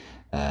out,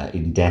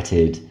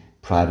 indebted,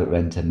 private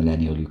renter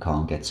millennial who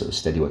can't get sort of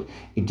steady work,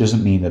 it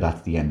doesn't mean that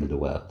that's the end of the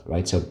world,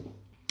 right? So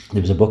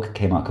there was a book that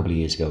came out a couple of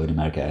years ago in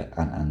America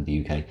and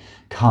the UK,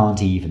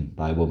 Can't Even,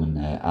 by a woman,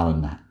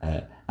 Anne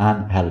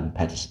Helen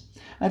Peterson.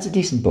 That's a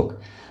decent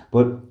book.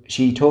 But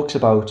she talks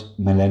about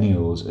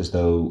millennials as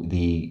though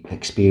the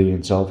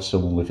experience of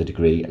someone with a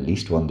degree, at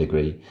least one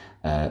degree,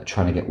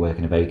 trying to get work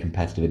in a very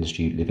competitive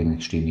industry, living in an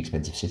extremely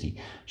expensive city.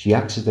 She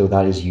acts as though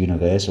that is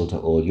universal to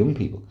all young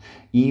people,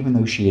 even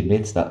though she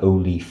admits that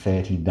only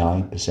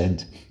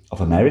 39%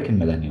 of American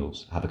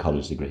millennials have a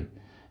college degree.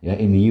 Yeah,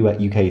 in the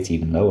UK, it's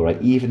even lower,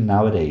 right? Even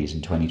nowadays,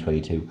 in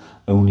 2022,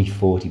 only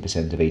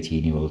 40% of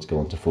 18-year-olds go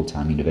on to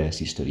full-time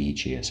university study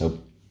each year. So,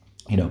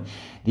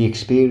 the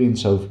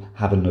experience of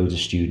having loads of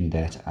student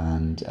debt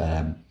and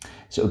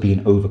sort of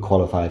being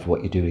overqualified for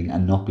what you're doing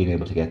and not being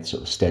able to get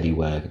sort of steady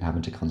work and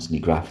having to constantly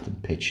graft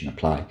and pitch and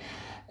apply,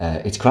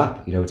 it's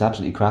crap. It's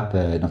absolutely crap,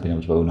 not being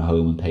able to own a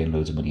home and paying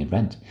loads of money in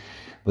rent.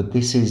 But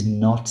this is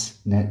not,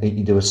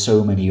 there are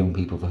so many young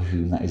people for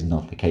whom that is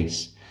not the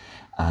case.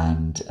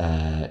 And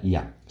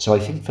so I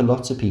think for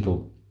lots of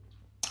people,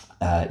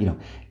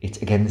 it's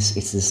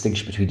the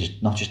distinction between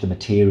not just the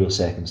material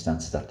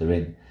circumstances that they're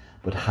in,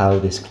 but how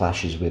this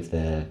clashes with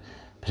their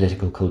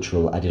political,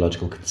 cultural,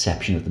 ideological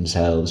conception of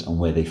themselves and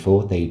where they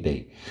thought they'd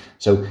be.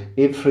 So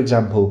if, for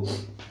example,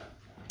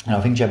 I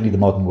think generally the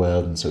modern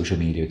world and social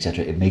media,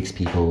 etc., it makes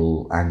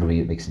people angry,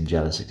 it makes them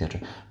jealous,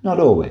 etc. Not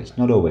always.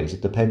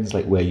 It depends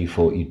where you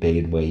thought you'd be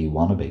and where you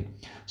want to be.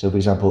 So, for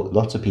example,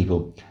 lots of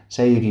people,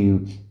 say if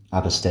you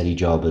have a steady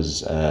job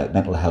as a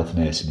mental health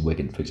nurse in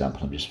Wigan, for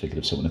example, I'm just thinking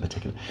of someone in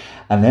particular,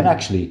 and then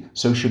actually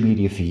social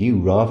media for you,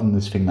 rather than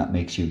this thing that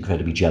makes you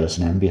incredibly jealous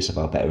and envious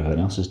about how better everyone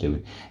else is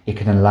doing, it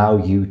can allow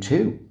you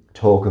to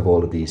talk of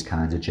all of these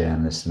kinds of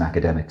journalists and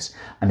academics,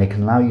 and it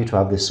can allow you to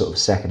have this sort of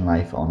second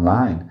life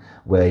online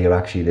where you're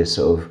actually this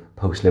sort of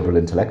post-liberal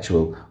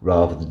intellectual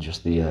rather than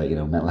just the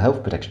mental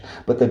health protection.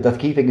 But the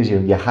key thing is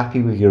you're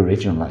happy with your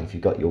original life.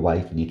 You've got your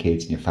wife and your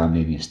kids and your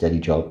family and your steady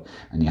job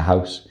and your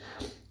house.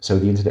 So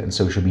the internet and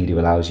social media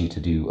allows you to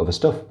do other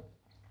stuff.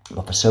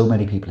 But for so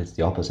many people, it's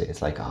the opposite.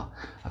 It's like,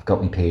 I've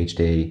got my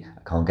PhD,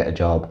 I can't get a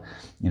job,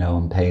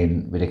 I'm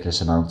paying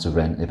ridiculous amounts of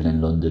rent living in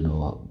London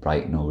or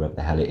Brighton or wherever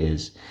the hell it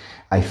is.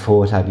 I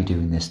thought I'd be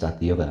doing this, that,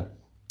 the other.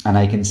 And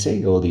I can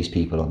see all these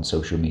people on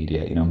social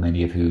media,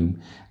 many of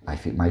whom I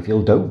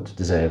feel don't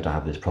deserve to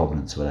have this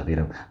prominence or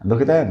whatever, and look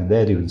at them,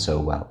 they're doing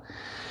so well.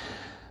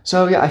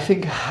 So yeah, I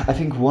think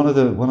one of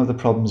the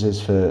problems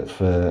is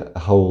for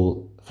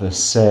a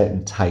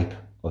certain type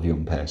of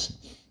young person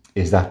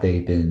is that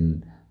they've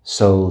been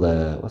sold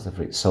a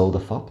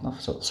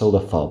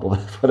fob, or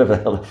whatever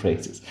the hell the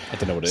phrase is. I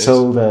don't know what it is.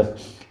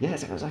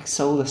 It's like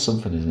sold a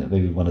something, isn't it?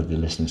 Maybe one of the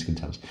listeners can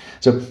tell us.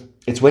 So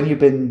it's when you've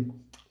been,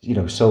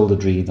 sold a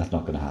dream that's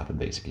not going to happen,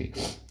 basically,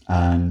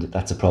 and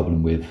that's a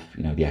problem with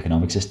the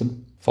economic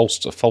system. False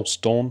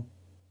dawn.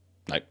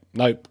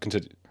 No,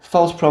 continue.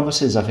 False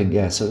promises, I think,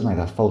 something like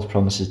that. False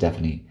promises,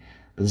 definitely.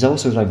 But there's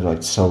also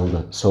like sold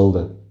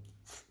a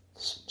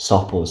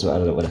sop or so, I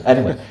don't know, whatever.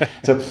 Anyway,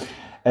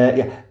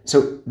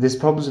 so there's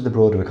problems with the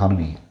broader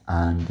economy,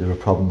 and there are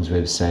problems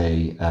with,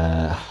 say,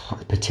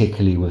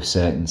 particularly with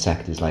certain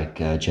sectors like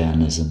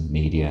journalism,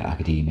 media,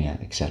 academia,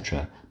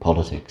 etc.,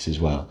 politics as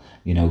well,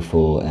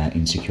 for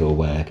insecure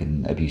work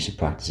and abusive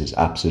practices,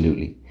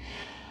 absolutely.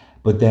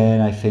 But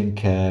then I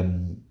think,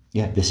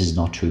 this is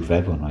not true for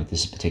everyone, right?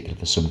 This is particular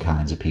for some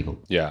kinds of people.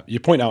 Yeah, you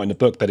point out in the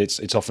book that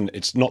it's often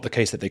not the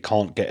case that they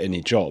can't get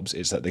any jobs,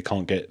 it's that they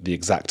can't get the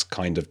exact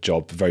kind of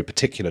job, the very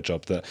particular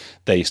job that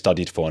they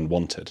studied for and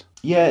wanted.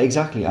 Yeah,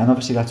 exactly. And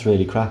obviously that's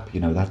really crap,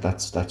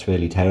 that's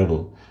really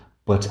terrible.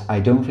 But I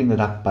don't think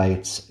that by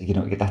its,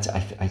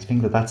 I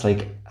think that's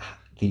like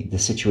the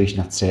situation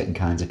that certain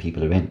kinds of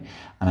people are in.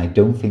 And I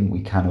don't think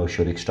we can or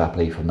should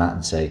extrapolate from that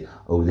and say,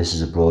 this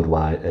is a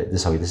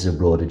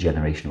broader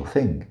generational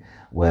thing.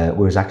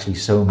 Whereas actually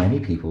so many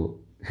people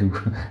who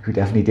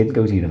definitely didn't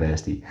go to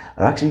university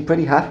are actually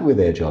pretty happy with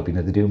their job.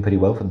 They're doing pretty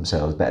well for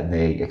themselves, better than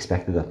they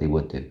expected that they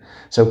would do.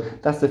 So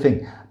that's the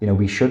thing.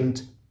 We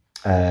shouldn't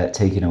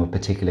take a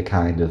particular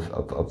kind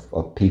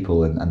of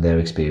people and their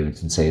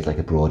experience and say it's like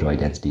a broader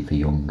identity for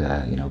young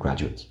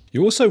graduates.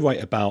 You also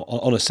write about,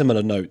 on a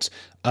similar note,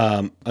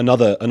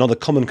 another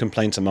common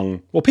complaint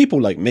among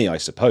people like me, I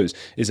suppose,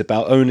 is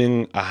about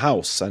owning a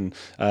house and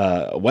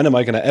when am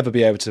I going to ever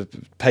be able to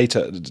pay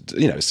to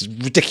it's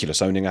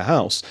ridiculous owning a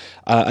house,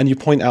 and you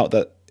point out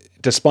that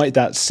despite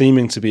that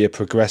seeming to be a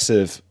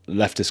progressive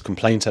leftist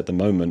complaint at the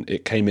moment,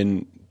 it came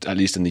in, at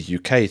least in the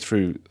UK,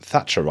 through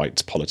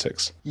Thatcherite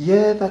politics.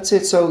 Yeah, that's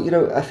it. So,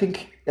 I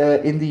think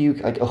in the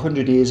UK, like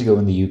 100 years ago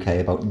in the UK,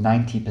 about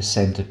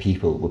 90% of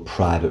people were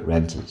private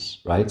renters,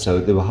 right? So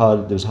there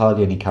was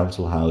hardly any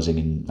council housing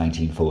in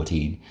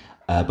 1914,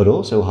 but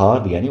also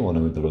hardly anyone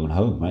owned their own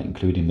home, right?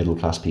 Including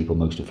middle-class people,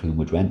 most of whom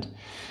would rent.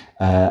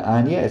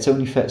 It's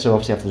only fair. So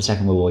obviously after the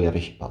Second World War,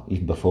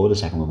 even before the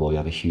Second World War, you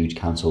have a huge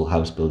council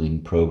house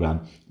building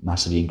programme,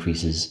 massively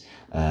increases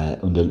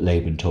under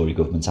Labour and Tory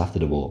governments after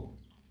the war.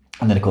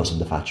 And then, of course,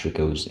 under Thatcher, it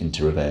goes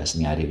into reverse,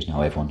 and the idea was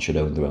now everyone should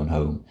own their own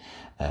home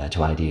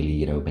to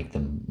ideally, make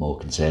them more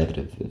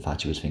conservative,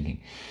 Thatcher was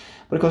thinking.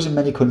 But of course, in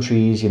many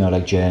countries,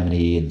 like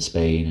Germany and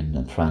Spain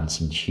and France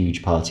and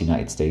huge parts of the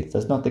United States,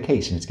 that's not the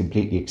case, and it's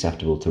completely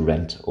acceptable to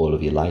rent all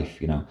of your life.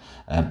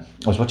 I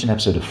was watching an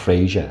episode of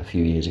Frasier a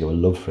few years ago. I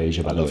love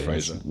Frasier. I love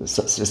Frasier. It's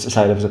a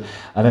side episode,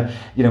 and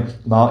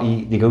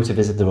Marty, they go to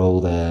visit their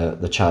old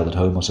the child at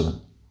home or something.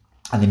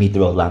 And they meet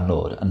their old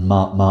landlord, and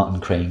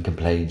Martin Crane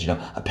complains,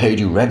 I paid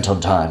you rent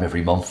on time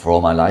every month for all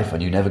my life,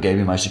 and you never gave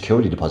me my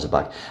security deposit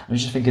back. And I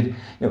was just thinking,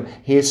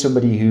 here's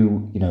somebody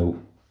who,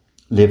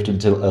 lived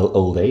until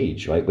old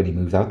age, right, when he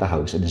moved out the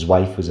house, and his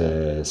wife was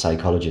a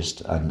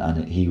psychologist,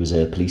 and he was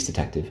a police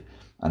detective,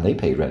 and they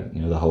paid rent,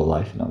 the whole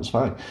life, and that was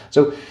fine.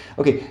 So,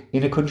 okay,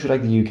 in a country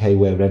like the UK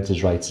where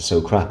renters' rights are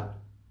so crap,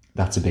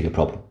 that's a bigger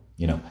problem.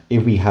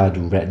 If we had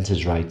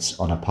renters' rights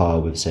on a par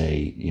with,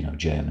 say,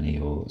 Germany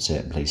or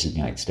certain places in the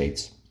United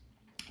States,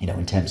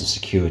 in terms of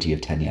security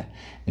of tenure,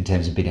 in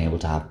terms of being able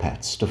to have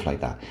pets, stuff like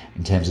that,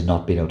 in terms of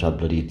not being able to have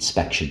bloody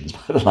inspections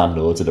by the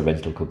landlords or the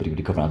rental company when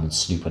you come around and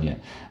snoop on you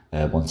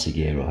once a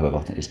year or however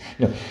often it is.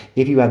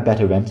 If you had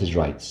better renters'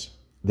 rights,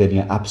 then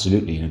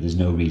absolutely, there's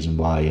no reason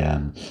why,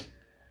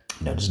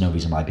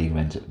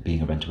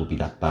 being a renter would be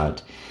that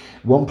bad.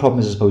 One problem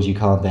is, I suppose, you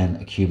can't then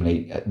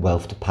accumulate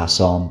wealth to pass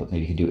on, but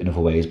maybe you can do it in other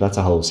ways. But that's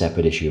a whole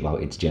separate issue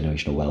about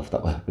intergenerational wealth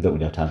that we don't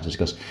really have time to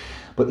discuss.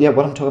 But yeah,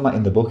 what I'm talking about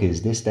in the book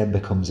is this then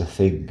becomes a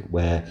thing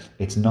where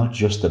it's not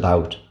just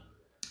about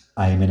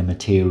I am in a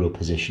material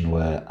position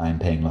where I'm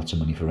paying lots of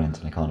money for rent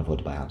and I can't afford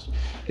to buy a house.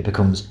 It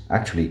becomes,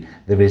 actually,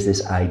 there is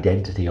this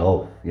identity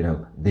of,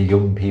 the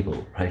young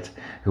people, right,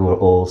 who are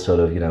all sort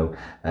of,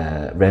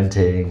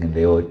 renting, and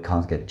they all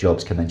can't get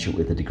jobs commensurate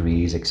with the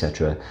degrees,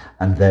 etc.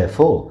 And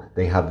therefore,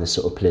 they have this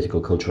sort of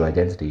political, cultural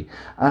identity.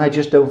 And I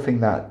just don't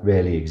think that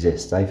really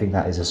exists. I think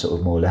that is a sort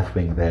of more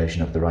left-wing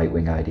version of the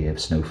right-wing idea of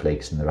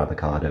snowflakes and their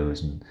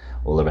avocados and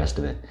all the rest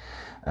of it.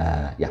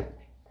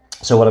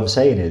 So what I'm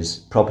saying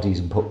is, the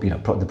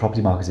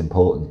property market is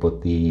important,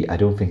 but I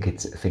don't think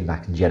it's a thing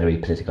that can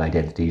generate political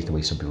identities the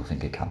way some people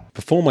think it can.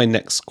 Before my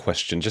next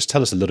question, just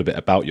tell us a little bit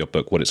about your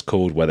book, what it's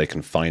called, where they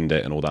can find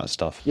it, and all that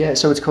stuff. Yeah,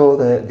 so it's called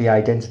The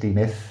Identity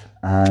Myth,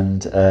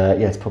 and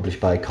it's published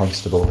by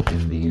Constable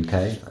in the UK.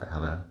 I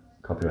have a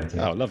copyright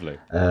here. Oh, lovely.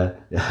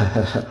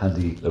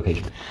 Handy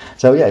location.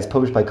 So it's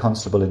published by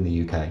Constable in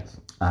the UK,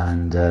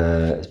 and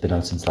it's been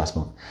out since last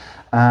month.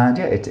 And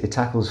it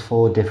tackles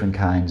 4 different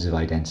kinds of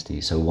identity.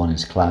 So one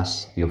is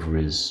class, the other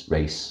is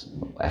race,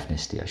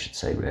 ethnicity, I should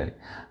say, really.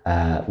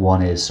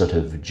 One is sort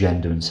of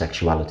gender and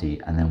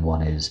sexuality, and then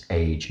one is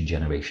age and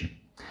generation.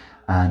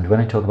 And when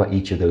I talk about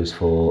each of those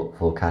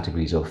four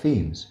categories or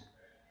themes,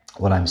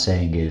 what I'm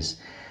saying is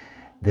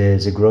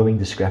there's a growing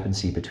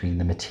discrepancy between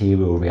the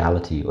material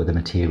reality or the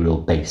material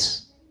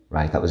base,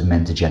 right, that was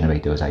meant to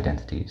generate those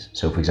identities.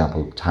 So, for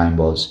example, time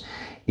was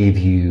if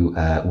you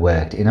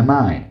worked in a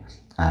mine,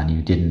 and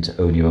you didn't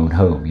own your own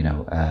home,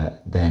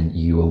 then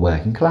you were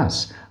working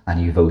class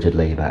and you voted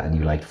Labour and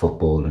you liked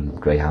football and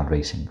greyhound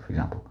racing, for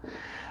example.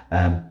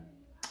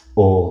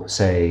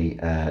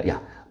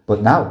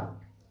 But now,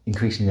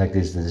 increasingly,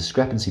 there's the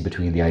discrepancy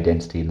between the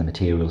identity and the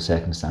material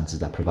circumstances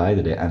that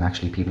provided it, and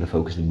actually people are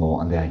focusing more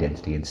on the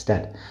identity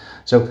instead.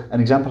 So an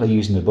example I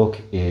use in the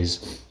book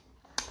is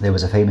there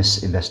was a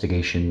famous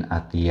investigation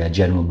at the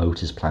General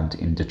Motors plant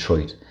in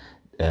Detroit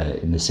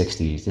in the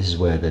 60s. This is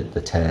where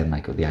the term,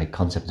 the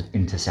concept of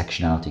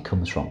intersectionality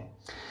comes from.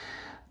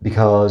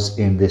 Because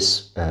in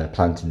this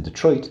plant in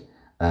Detroit,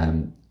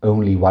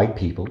 only white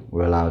people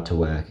were allowed to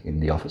work in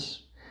the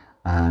office,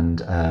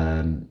 and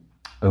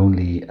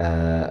only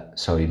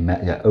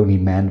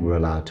men were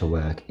allowed to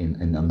work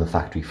on the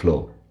factory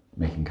floor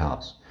making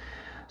cars.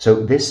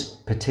 So this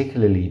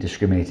particularly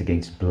discriminated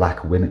against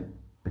black women,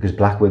 because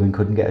black women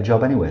couldn't get a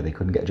job anywhere. They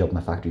couldn't get a job on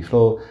the factory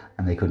floor,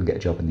 and they couldn't get a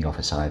job in the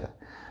office either.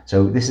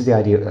 So this is the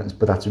idea,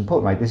 but that's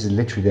important, right? This is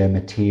literally their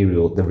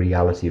material, the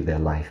reality of their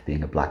life.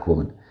 Being a black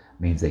woman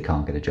means they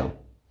can't get a job.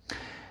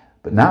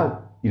 But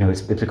now,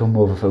 it's become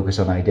more of a focus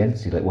on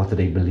identity, like what do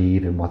they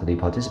believe in, what do they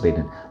participate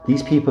in.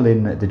 These people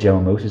in the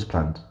General Motors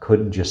plant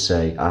couldn't just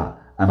say,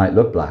 I might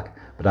look black,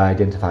 but I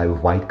identify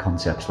with white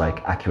concepts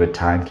like accurate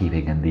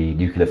timekeeping and the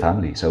nuclear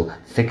family, so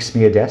fix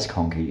me a desk,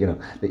 honky.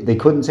 They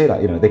couldn't say that.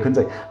 They couldn't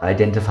say, I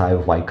identify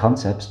with white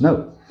concepts.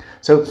 No.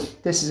 So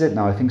this is it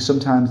now. I think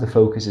sometimes the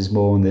focus is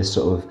more on this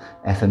sort of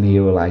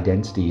ephemeral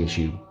identity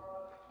issue,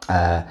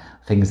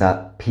 things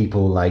that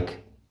people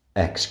like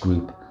X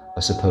group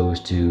are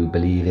supposed to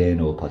believe in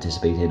or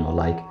participate in or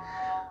like,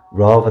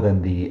 rather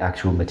than the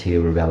actual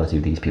material reality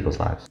of these people's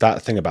lives.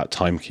 That thing about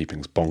timekeeping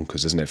is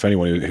bonkers, isn't it? For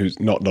anyone who's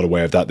not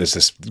aware of that, there's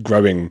this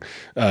growing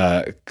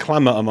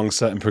clamour among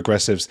certain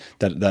progressives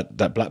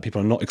that black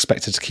people are not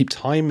expected to keep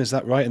time. Is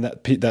that right? And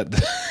that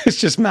it's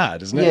just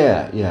mad, isn't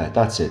it? Yeah,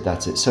 that's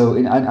it. So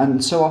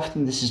and so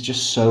often this is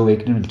just so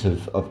ignorant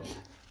of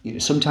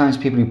sometimes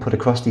people who put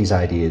across these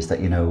ideas that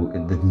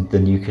the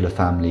nuclear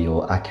family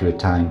or accurate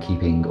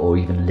timekeeping or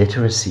even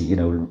literacy,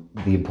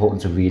 the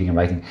importance of reading and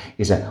writing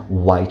is a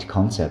white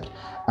concept.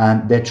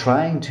 And they're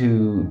trying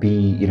to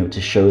be,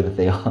 to show that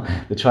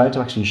they're trying to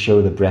actually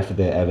show the breadth of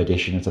their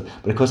erudition and stuff.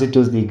 But of course, it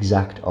does the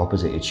exact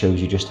opposite. It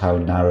shows you just how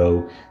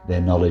narrow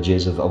their knowledge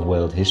is of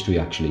world history,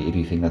 actually, if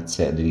you think that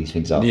certainly these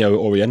things are.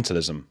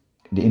 Neo-Orientalism.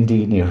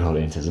 Indeed,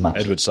 Neo-Orientalism.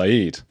 Actually. Edward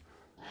Said.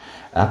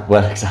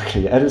 Well,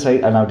 exactly. Edward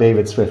Said, and now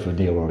David Swift with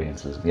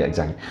Neo-Orientalism. Yeah,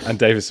 exactly. And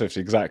David Swift,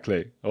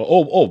 exactly.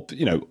 Or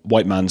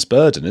White Man's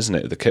Burden, isn't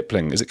it? The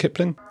Kipling. Is it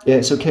Kipling? Yeah,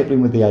 so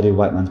Kipling with the idea of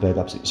White Man's Burden,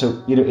 absolutely.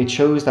 So, it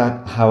shows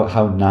that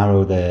how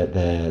narrow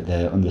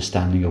their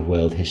understanding of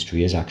world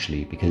history is,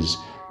 actually, because,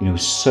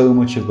 so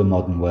much of the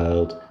modern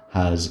world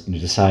has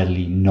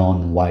decidedly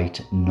non-white,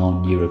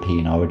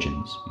 non-European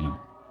origins,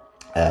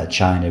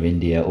 China,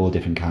 India, all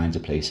different kinds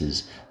of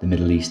places, the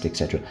Middle East,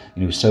 etc.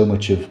 So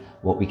much of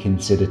what we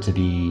consider to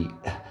be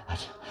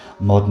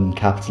modern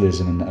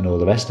capitalism and all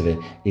the rest of it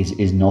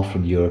is not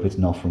from Europe. It's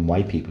not from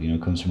white people.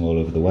 It comes from all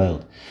over the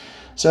world.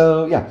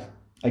 So yeah,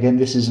 again,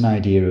 this is an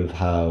idea of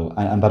how.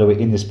 And by the way,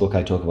 in this book,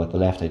 I talk about the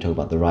left. I talk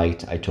about the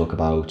right. I talk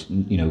about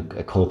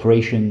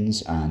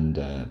corporations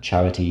and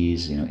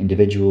charities.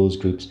 Individuals,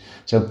 groups.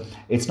 So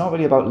it's not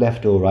really about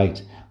left or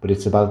right, but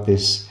it's about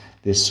this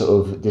sort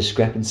of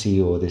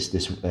discrepancy or this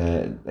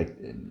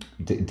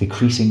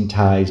decreasing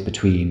ties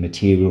between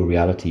material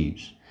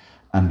realities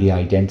and the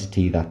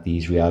identity that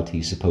these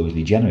realities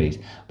supposedly generate.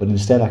 But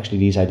instead, actually,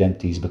 these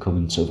identities are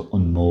becoming sort of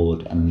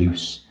unmoored and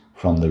loose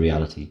from the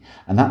reality.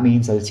 And that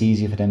means that it's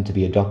easier for them to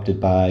be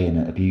adopted by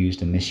and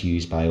abused and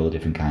misused by all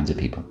different kinds of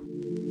people.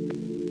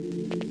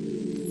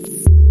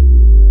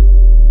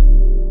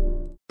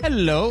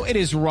 Hello, it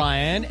is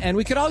Ryan, and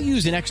we could all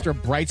use an extra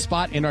bright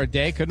spot in our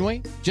day, couldn't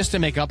we? Just to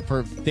make up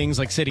for things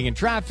like sitting in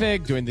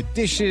traffic, doing the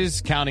dishes,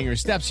 counting your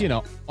steps,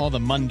 all the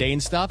mundane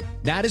stuff.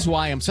 That is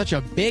why I'm such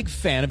a big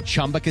fan of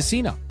Chumba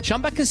Casino.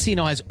 Chumba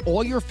Casino has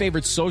all your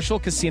favorite social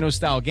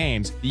casino-style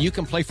games that you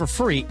can play for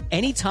free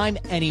anytime,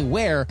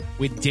 anywhere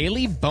with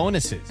daily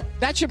bonuses.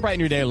 That should brighten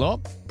your day a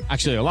little.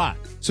 Actually, a lot.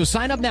 So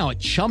sign up now at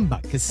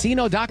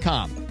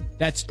ChumbaCasino.com.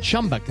 That's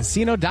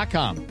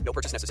ChumbaCasino.com. No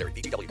purchase necessary.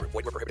 VGW Group.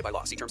 Void where prohibited by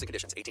law. See terms and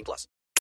conditions. 18+.